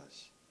shepherd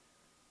does.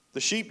 The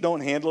sheep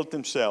don't handle it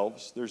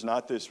themselves. There's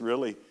not this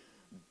really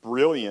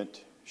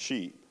brilliant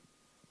sheep,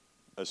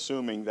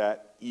 assuming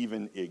that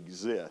even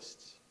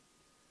exists.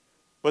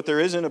 But there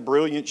isn't a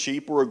brilliant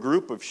sheep or a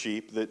group of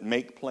sheep that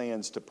make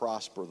plans to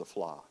prosper the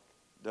flock.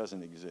 It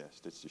doesn't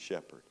exist. It's the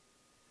shepherd.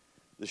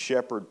 The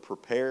shepherd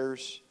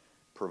prepares,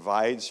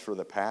 provides for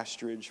the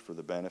pasturage for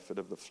the benefit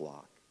of the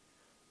flock.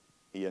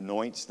 He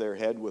anoints their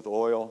head with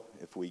oil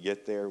if we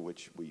get there,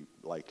 which we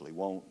likely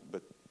won't,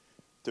 but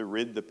to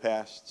rid the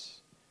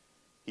pests.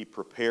 He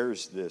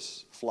prepares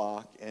this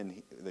flock and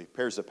he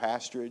prepares the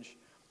pasturage,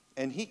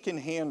 and he can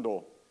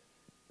handle,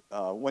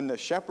 when the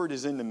shepherd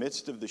is in the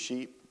midst of the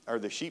sheep, are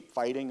the sheep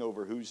fighting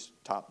over who's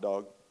top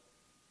dog?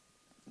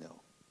 No.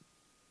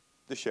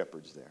 The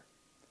shepherd's there.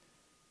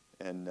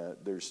 And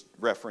there's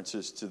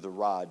references to the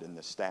rod and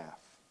the staff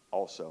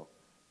also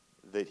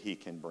that he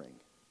can bring.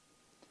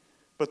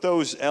 But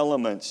those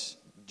elements,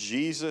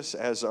 Jesus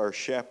as our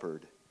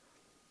shepherd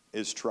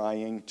is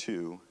trying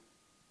to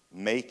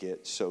make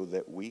it so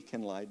that we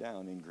can lie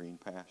down in green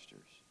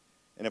pastures.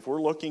 And if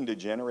we're looking to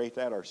generate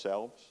that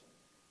ourselves,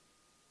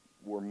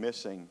 we're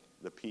missing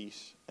the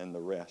peace and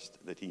the rest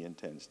that he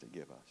intends to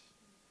give us.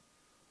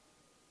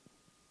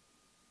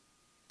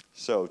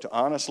 So to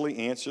honestly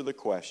answer the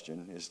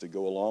question is to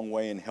go a long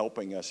way in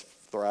helping us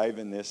thrive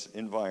in this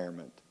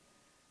environment.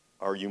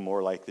 Are you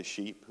more like the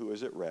sheep who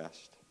is at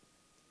rest,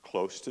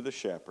 close to the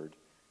shepherd,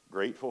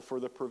 grateful for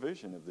the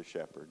provision of the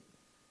shepherd,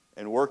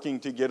 and working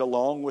to get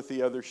along with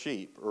the other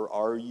sheep? Or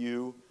are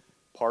you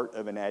part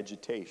of an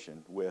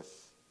agitation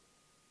with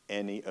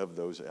any of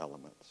those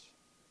elements?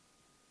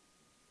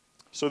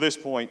 So this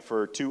point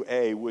for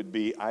 2A would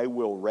be, I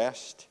will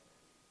rest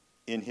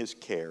in his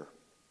care.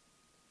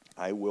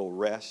 I will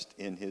rest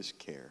in his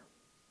care.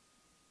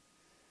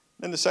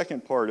 Then the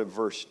second part of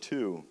verse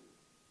 2,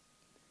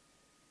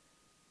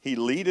 he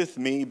leadeth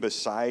me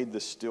beside the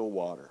still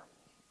water.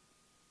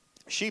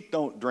 Sheep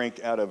don't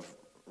drink out of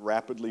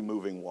rapidly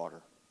moving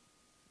water.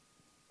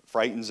 It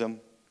frightens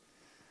them.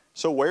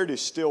 So where do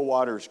still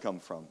waters come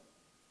from?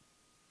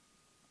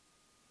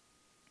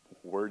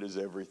 Where does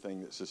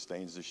everything that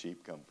sustains the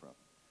sheep come from?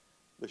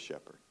 The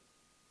shepherd.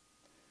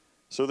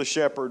 So the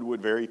shepherd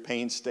would very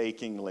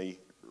painstakingly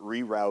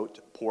reroute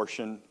a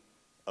portion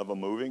of a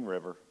moving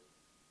river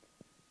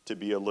to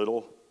be a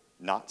little,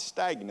 not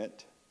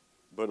stagnant,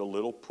 but a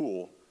little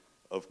pool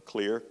of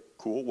clear,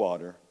 cool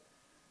water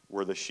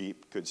where the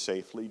sheep could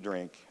safely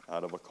drink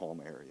out of a calm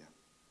area.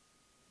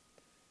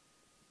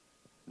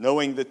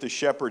 Knowing that the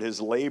shepherd has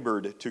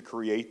labored to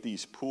create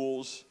these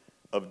pools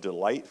of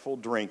delightful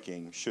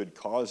drinking should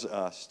cause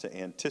us to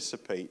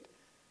anticipate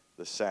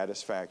the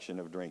satisfaction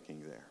of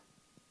drinking there.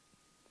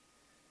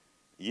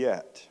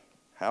 Yet,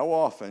 how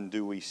often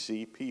do we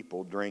see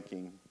people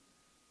drinking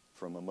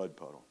from a mud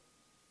puddle?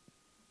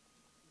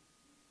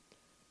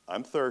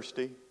 I'm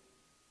thirsty,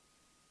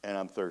 and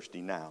I'm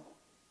thirsty now.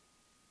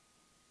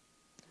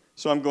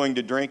 So I'm going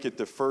to drink at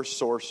the first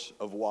source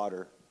of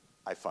water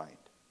I find.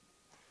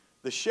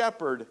 The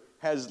shepherd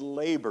has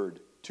labored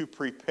to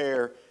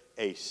prepare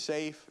a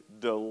safe,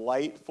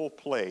 delightful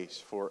place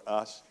for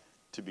us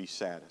to be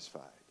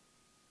satisfied.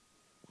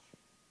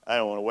 I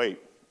don't want to wait.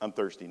 I'm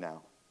thirsty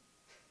now.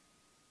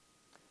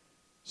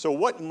 So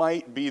what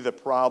might be the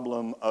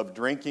problem of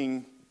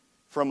drinking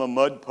from a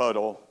mud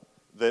puddle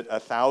that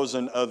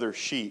 1,000 other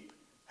sheep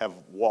have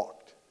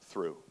walked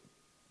through?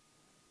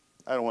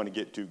 I don't want to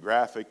get too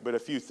graphic, but a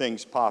few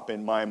things pop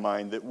in my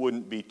mind that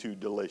wouldn't be too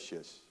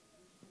delicious.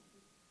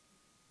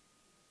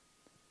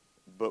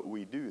 But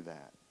we do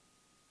that.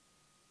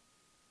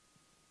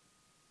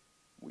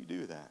 We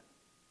do that.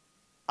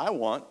 I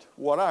want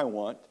what I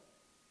want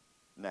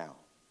now.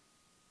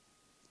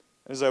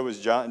 As I was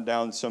jotting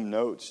down some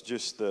notes,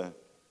 just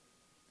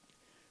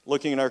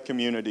looking in our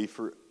community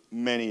for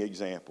many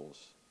examples,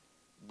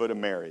 but a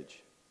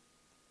marriage.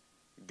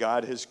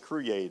 God has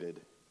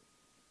created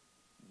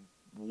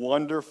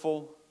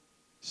wonderful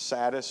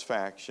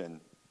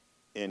satisfaction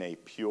in a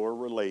pure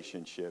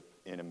relationship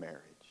in a marriage.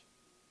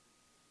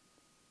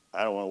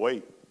 I don't want to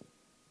wait.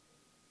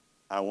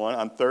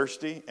 I'm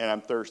thirsty, and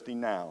I'm thirsty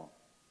now.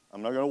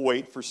 I'm not going to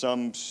wait for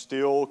some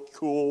still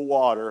cool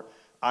water.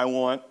 I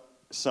want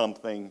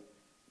something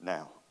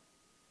now.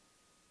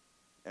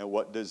 And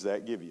what does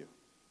that give you?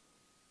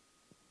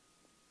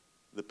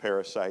 The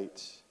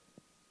parasites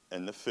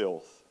and the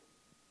filth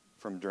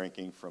from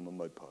drinking from a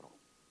mud puddle.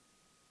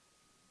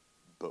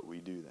 But we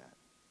do that.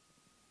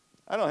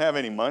 I don't have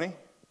any money,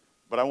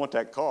 but I want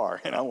that car,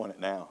 and I want it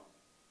now.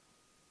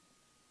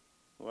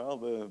 Well,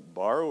 the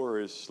borrower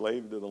is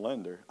slave to the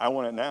lender. I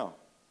want it now.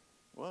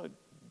 Well,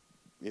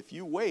 if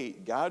you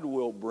wait, God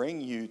will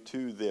bring you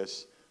to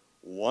this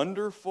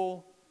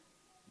wonderful,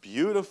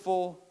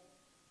 beautiful,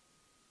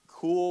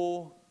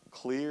 cool,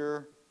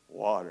 clear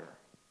water.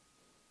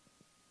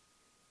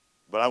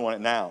 But I want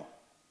it now.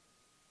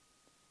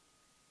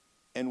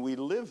 And we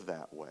live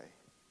that way.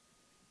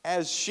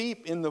 As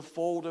sheep in the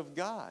fold of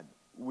God,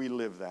 we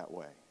live that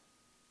way.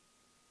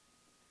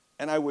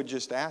 And I would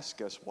just ask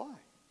us, why?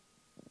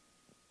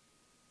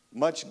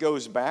 Much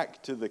goes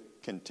back to the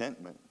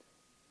contentment.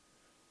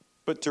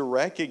 But to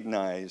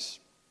recognize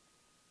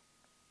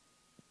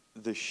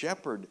the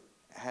shepherd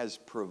has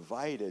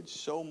provided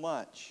so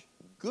much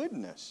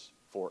goodness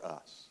for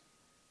us.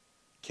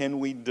 Can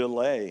we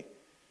delay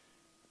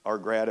our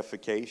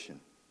gratification?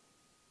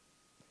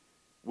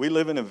 We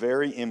live in a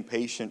very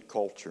impatient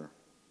culture.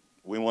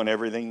 We want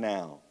everything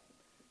now.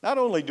 Not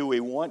only do we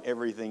want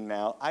everything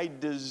now, I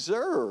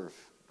deserve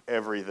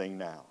everything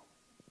now.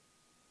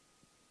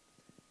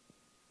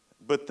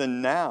 But the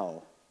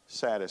now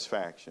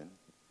satisfaction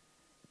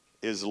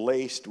is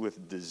laced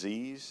with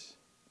disease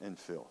and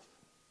filth.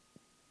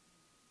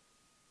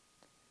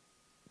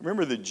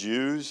 Remember the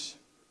Jews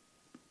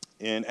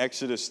in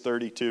Exodus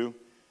 32?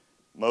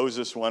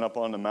 Moses went up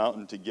on the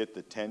mountain to get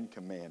the 10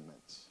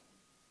 Commandments.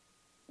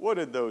 What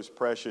did those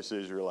precious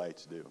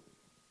Israelites do?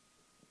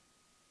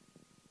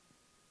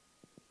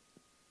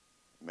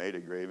 Made a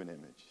graven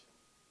image.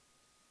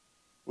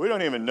 We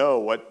don't even know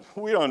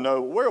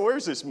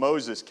where's this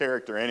Moses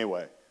character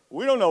anyway?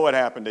 We don't know what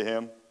happened to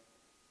him.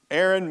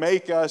 Aaron,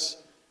 make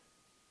us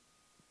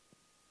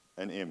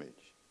an image.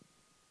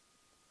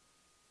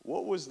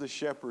 What was the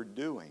shepherd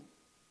doing?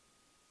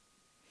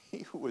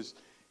 He was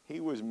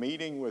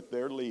meeting with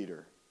their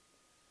leader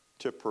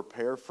to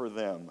prepare for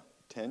them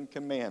 10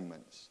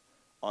 commandments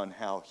on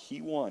how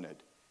he wanted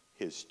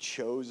his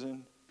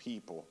chosen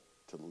people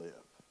to live.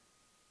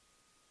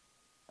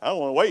 I don't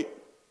want to wait.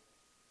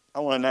 I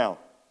want it now.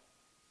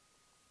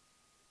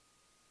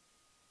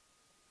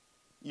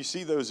 You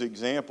see those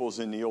examples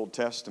in the Old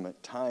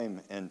Testament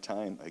time and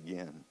time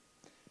again.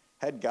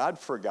 Had God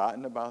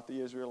forgotten about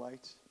the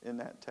Israelites in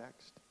that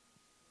text?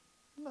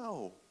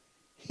 No.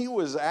 He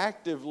was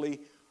actively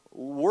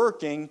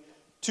working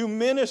to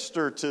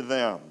minister to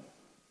them.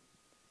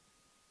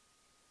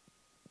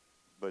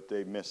 But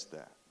they missed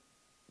that.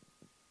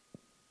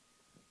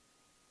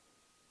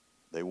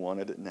 They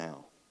wanted it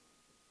now.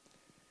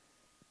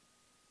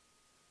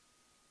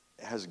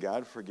 Has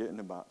God forgotten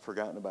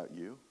about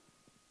you?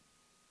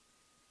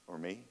 Or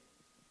me?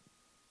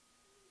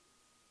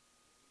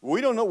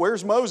 We don't know.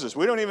 Where's Moses?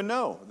 We don't even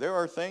know. There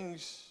are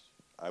things,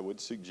 I would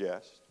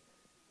suggest,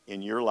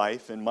 in your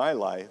life, in my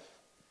life,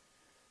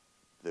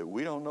 that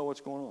we don't know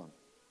what's going on.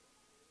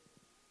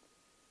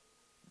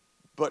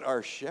 But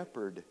our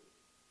shepherd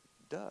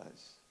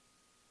does.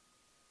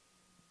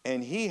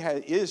 And he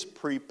is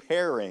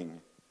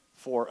preparing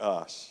for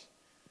us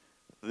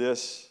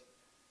this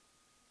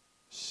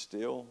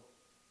still,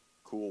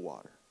 cool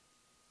water.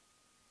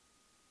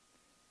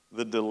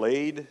 The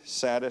delayed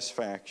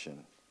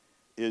satisfaction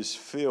is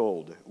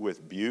filled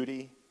with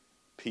beauty,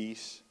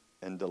 peace,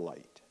 and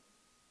delight.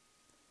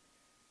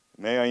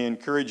 May I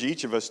encourage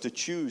each of us to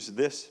choose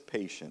this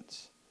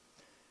patience,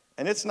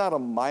 And it's not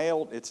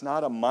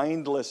a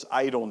mindless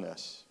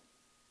idleness.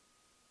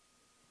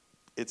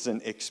 It's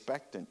an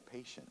expectant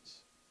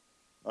patience.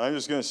 I'm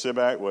just going to sit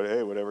back,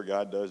 whatever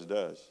God does,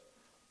 does.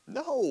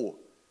 No.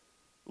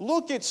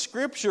 Look at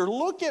Scripture.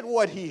 Look at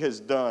what He has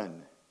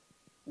done.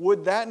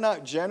 Would that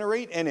not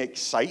generate an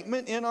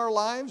excitement in our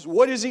lives?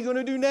 What is He going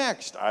to do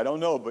next? I don't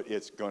know, but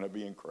it's going to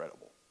be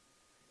incredible.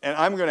 And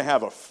I'm going to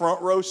have a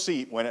front row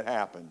seat when it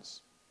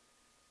happens.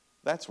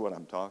 That's what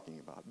I'm talking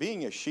about.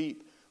 Being a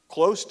sheep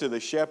close to the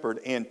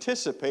shepherd,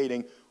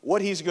 anticipating what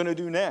He's going to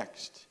do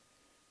next.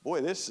 Boy,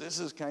 this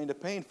is kind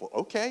of painful.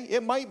 Okay,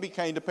 it might be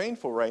kind of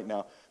painful right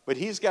now, but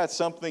He's got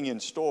something in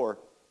store,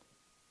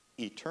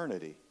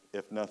 eternity,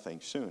 if nothing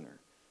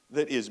sooner,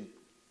 that is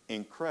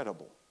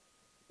incredible.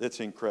 That's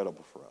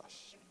incredible for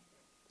us.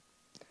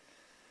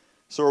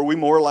 So are we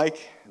more like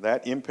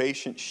that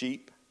impatient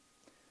sheep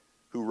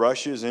who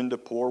rushes into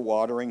poor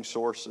watering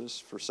sources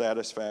for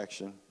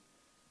satisfaction,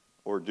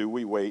 or do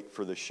we wait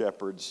for the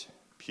shepherd's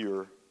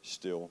pure,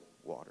 still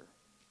water?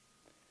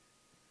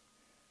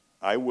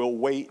 I will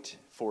wait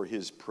for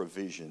His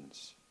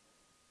provisions,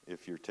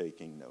 if you're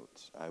taking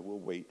notes. I will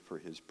wait for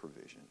His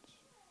provisions.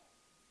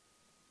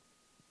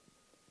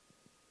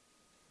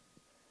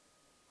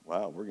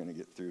 Wow, we're going to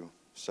get through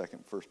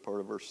first part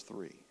of verse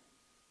 3.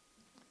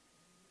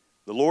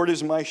 The Lord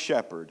is my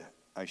shepherd,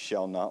 I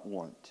shall not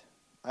want.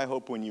 I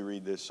hope when you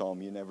read this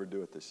psalm, you never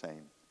do it the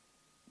same,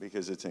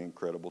 because it's an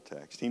incredible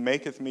text. He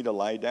maketh me to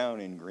lie down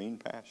in green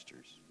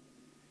pastures.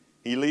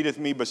 He leadeth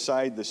me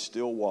beside the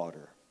still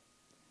water.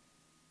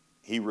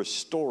 He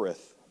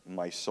restoreth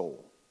my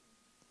soul.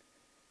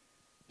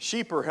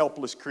 Sheep are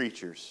helpless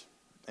creatures,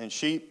 and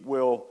sheep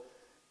will,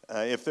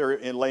 if they're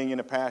laying in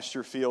a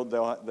pasture field,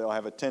 they'll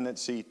have a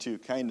tendency to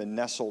kind of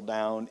nestle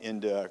down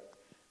into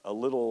a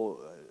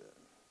little,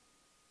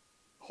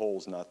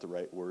 hole's not the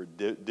right word,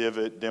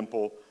 divot,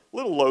 dimple,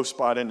 little low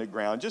spot in the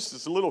ground, just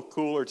it's a little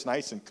cooler, it's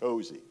nice and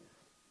cozy.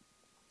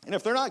 And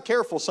if they're not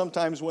careful,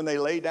 sometimes when they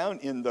lay down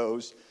in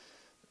those,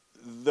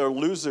 they'll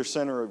lose their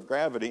center of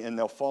gravity and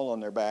they'll fall on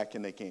their back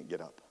and they can't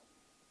get up.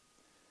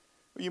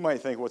 You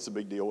might think, what's the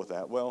big deal with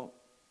that? Well,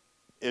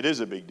 it is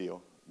a big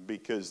deal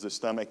because the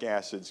stomach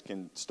acids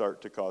can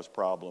start to cause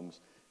problems.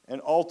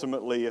 And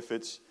ultimately, if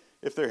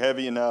they're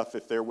heavy enough,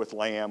 if they're with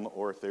lamb,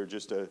 or if they're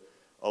just a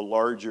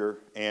larger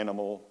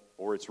animal,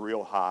 or it's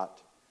real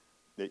hot,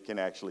 it can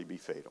actually be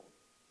fatal.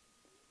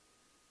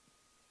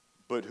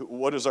 But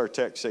what does our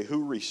text say?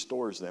 Who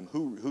restores them?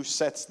 Who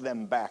sets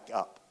them back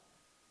up?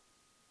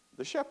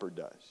 The shepherd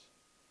does.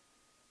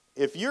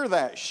 If you're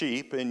that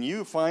sheep and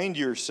you find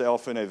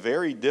yourself in a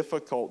very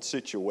difficult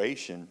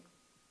situation,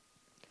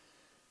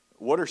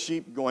 what are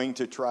sheep going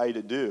to try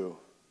to do?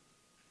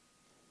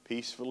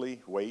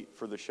 Peacefully wait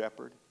for the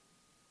shepherd?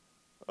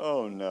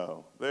 Oh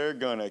no, they're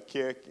going to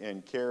kick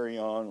and carry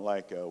on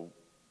like a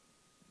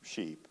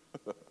sheep,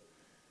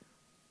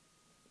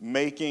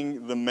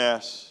 making the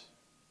mess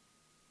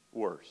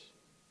worse,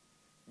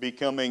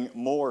 becoming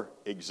more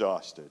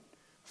exhausted,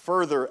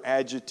 further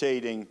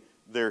agitating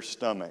their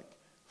stomach,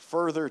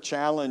 further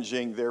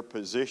challenging their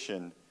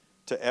position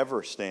to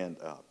ever stand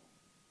up.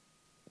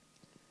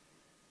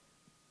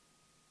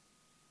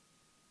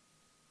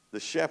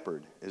 The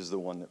shepherd is the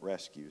one that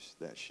rescues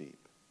that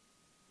sheep.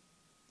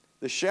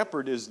 The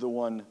shepherd is the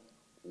one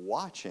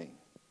watching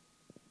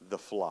the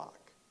flock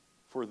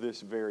for this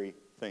very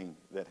thing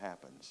that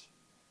happens.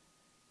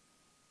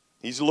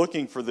 He's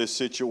looking for this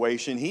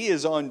situation. He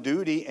is on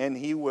duty and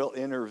he will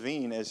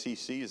intervene as he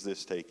sees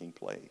this taking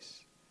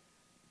place.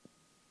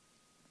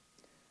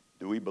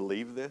 Do we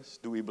believe this?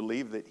 Do we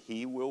believe that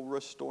he will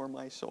restore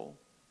my soul?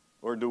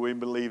 Or do we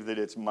believe that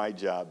it's my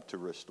job to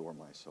restore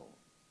my soul?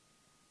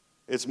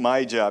 It's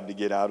my job to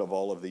get out of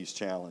all of these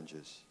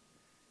challenges.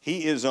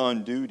 He is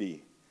on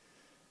duty.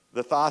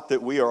 The thought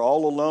that we are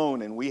all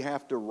alone and we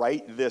have to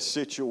right this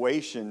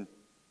situation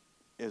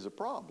is a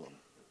problem.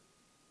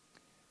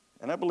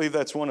 And I believe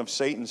that's one of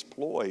Satan's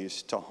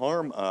ploys to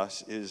harm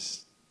us,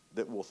 is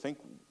that we'll think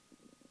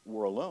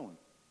we're alone.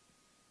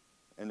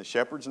 And the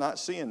shepherd's not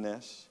seeing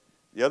this.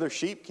 The other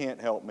sheep can't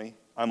help me.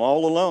 I'm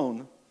all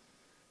alone.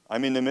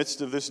 I'm in the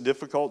midst of this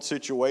difficult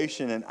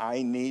situation and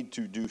I need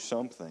to do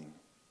something.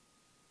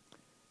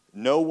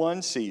 No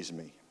one sees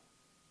me.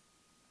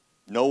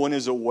 No one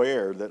is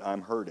aware that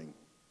I'm hurting.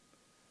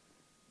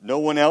 No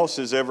one else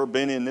has ever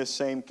been in this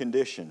same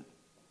condition.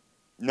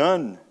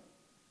 None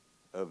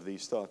of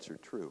these thoughts are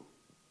true.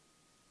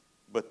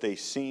 But they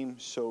seem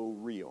so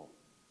real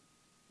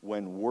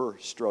when we're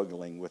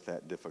struggling with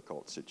that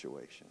difficult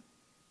situation.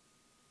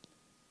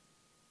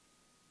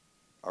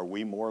 Are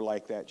we more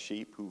like that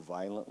sheep who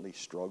violently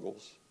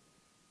struggles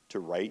to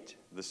right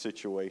the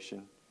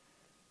situation?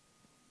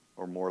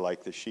 Or more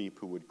like the sheep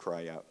who would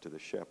cry out to the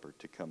shepherd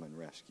to come and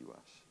rescue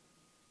us?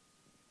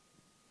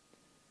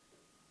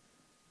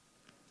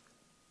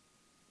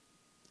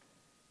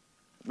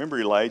 Remember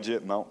Elijah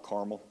at Mount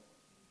Carmel?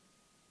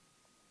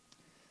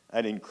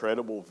 That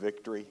incredible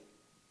victory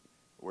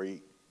where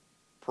he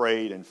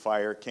prayed and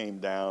fire came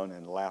down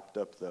and lapped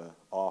up the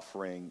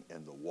offering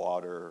and the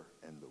water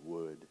and the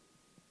wood.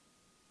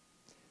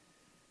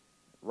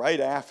 right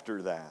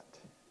after that,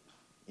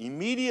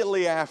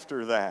 immediately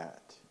after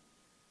that,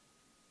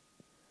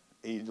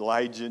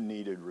 Elijah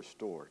needed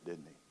restored,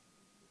 didn't he?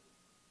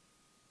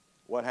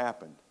 What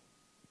happened?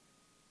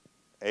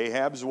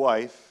 Ahab's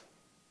wife,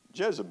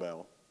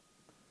 Jezebel,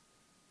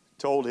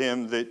 told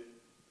him that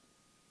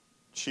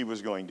she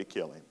was going to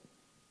kill him.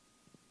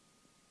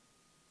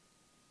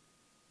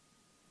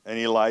 And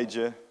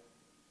Elijah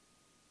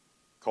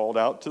called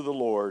out to the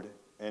Lord,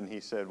 and he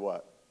said,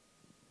 what?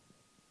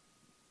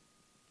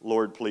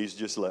 Lord, please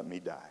just let me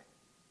die.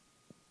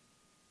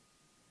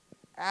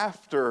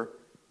 After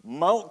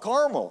Mount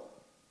Carmel,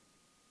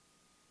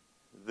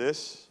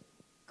 this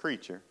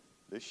creature,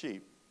 this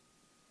sheep,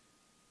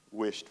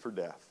 wished for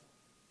death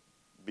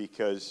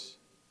because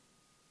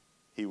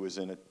he was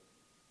in a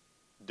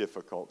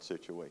difficult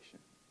situation.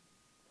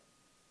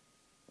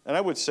 And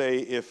I would say,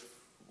 if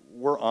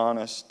we're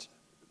honest,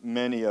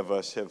 many of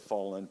us have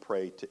fallen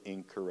prey to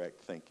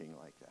incorrect thinking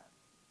like that.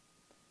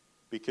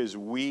 Because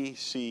we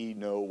see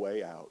no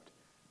way out.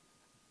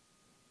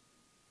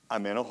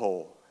 I'm in a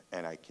hole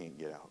and I can't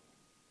get out.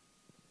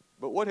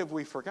 But what have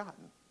we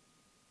forgotten?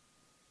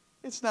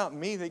 It's not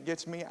me that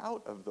gets me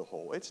out of the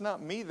hole. It's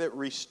not me that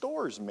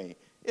restores me.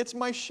 It's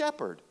my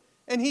shepherd.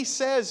 And he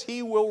says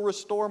he will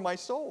restore my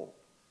soul.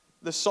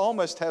 The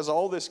psalmist has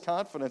all this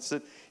confidence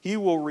that he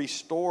will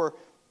restore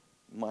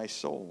my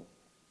soul.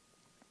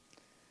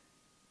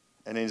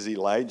 And as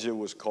Elijah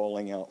was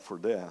calling out for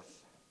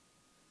death,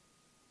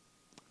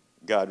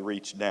 God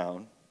reached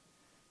down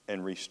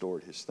and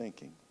restored his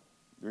thinking.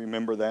 You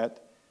remember that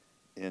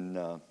in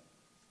 19.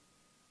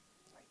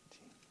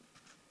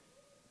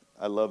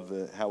 I love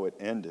how it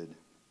ended.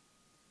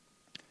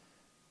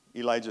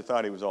 Elijah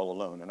thought he was all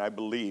alone, and I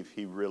believe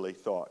he really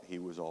thought he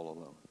was all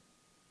alone.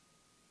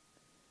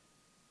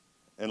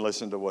 And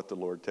listen to what the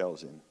Lord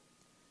tells him.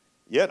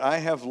 Yet I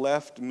have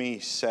left me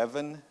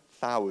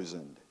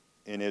 7,000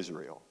 in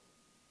Israel,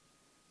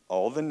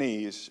 all the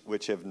knees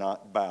which have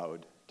not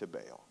bowed to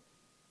Baal,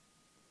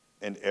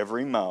 and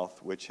every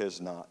mouth which has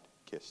not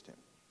kissed him.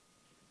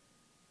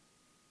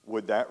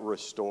 Would that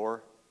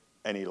restore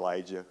an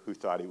Elijah who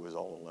thought he was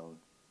all alone?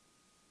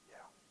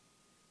 Yeah.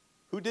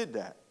 Who did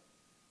that?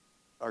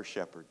 Our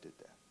shepherd did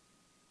that.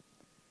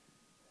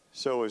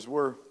 So as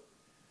we're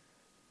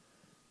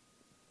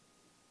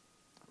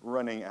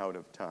running out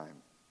of time,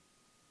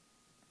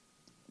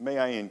 may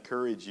I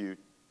encourage you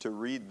to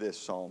read this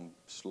psalm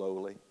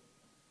slowly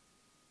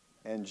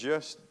and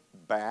just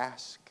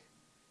bask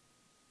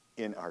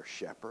in our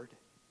shepherd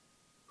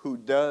who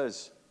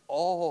does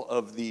all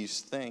of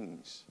these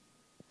things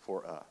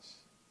for us.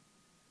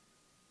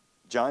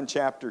 John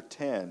chapter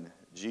 10,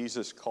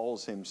 Jesus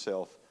calls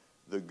himself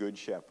the Good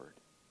Shepherd.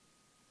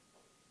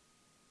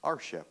 Our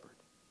shepherd.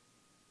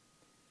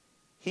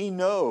 He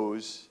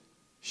knows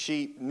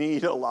sheep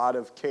need a lot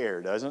of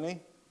care, doesn't he?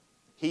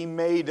 He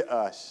made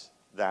us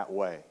that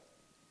way.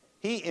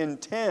 He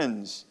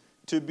intends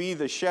to be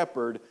the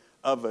shepherd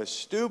of a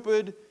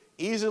stupid,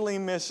 easily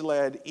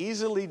misled,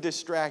 easily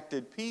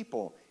distracted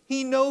people.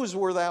 He knows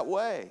we're that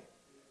way.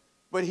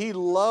 But he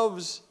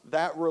loves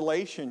that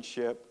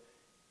relationship,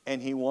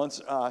 and he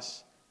wants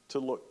us to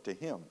look to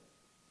him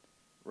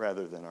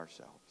rather than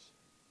ourselves.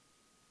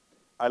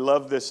 I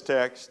love this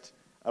text.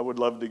 I would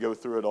love to go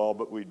through it all,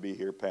 but we'd be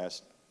here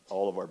past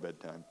all of our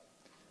bedtime.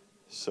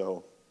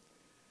 So,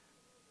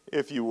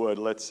 if you would,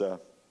 let's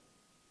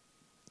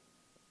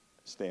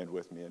stand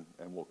with me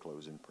and we'll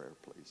close in prayer,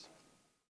 please.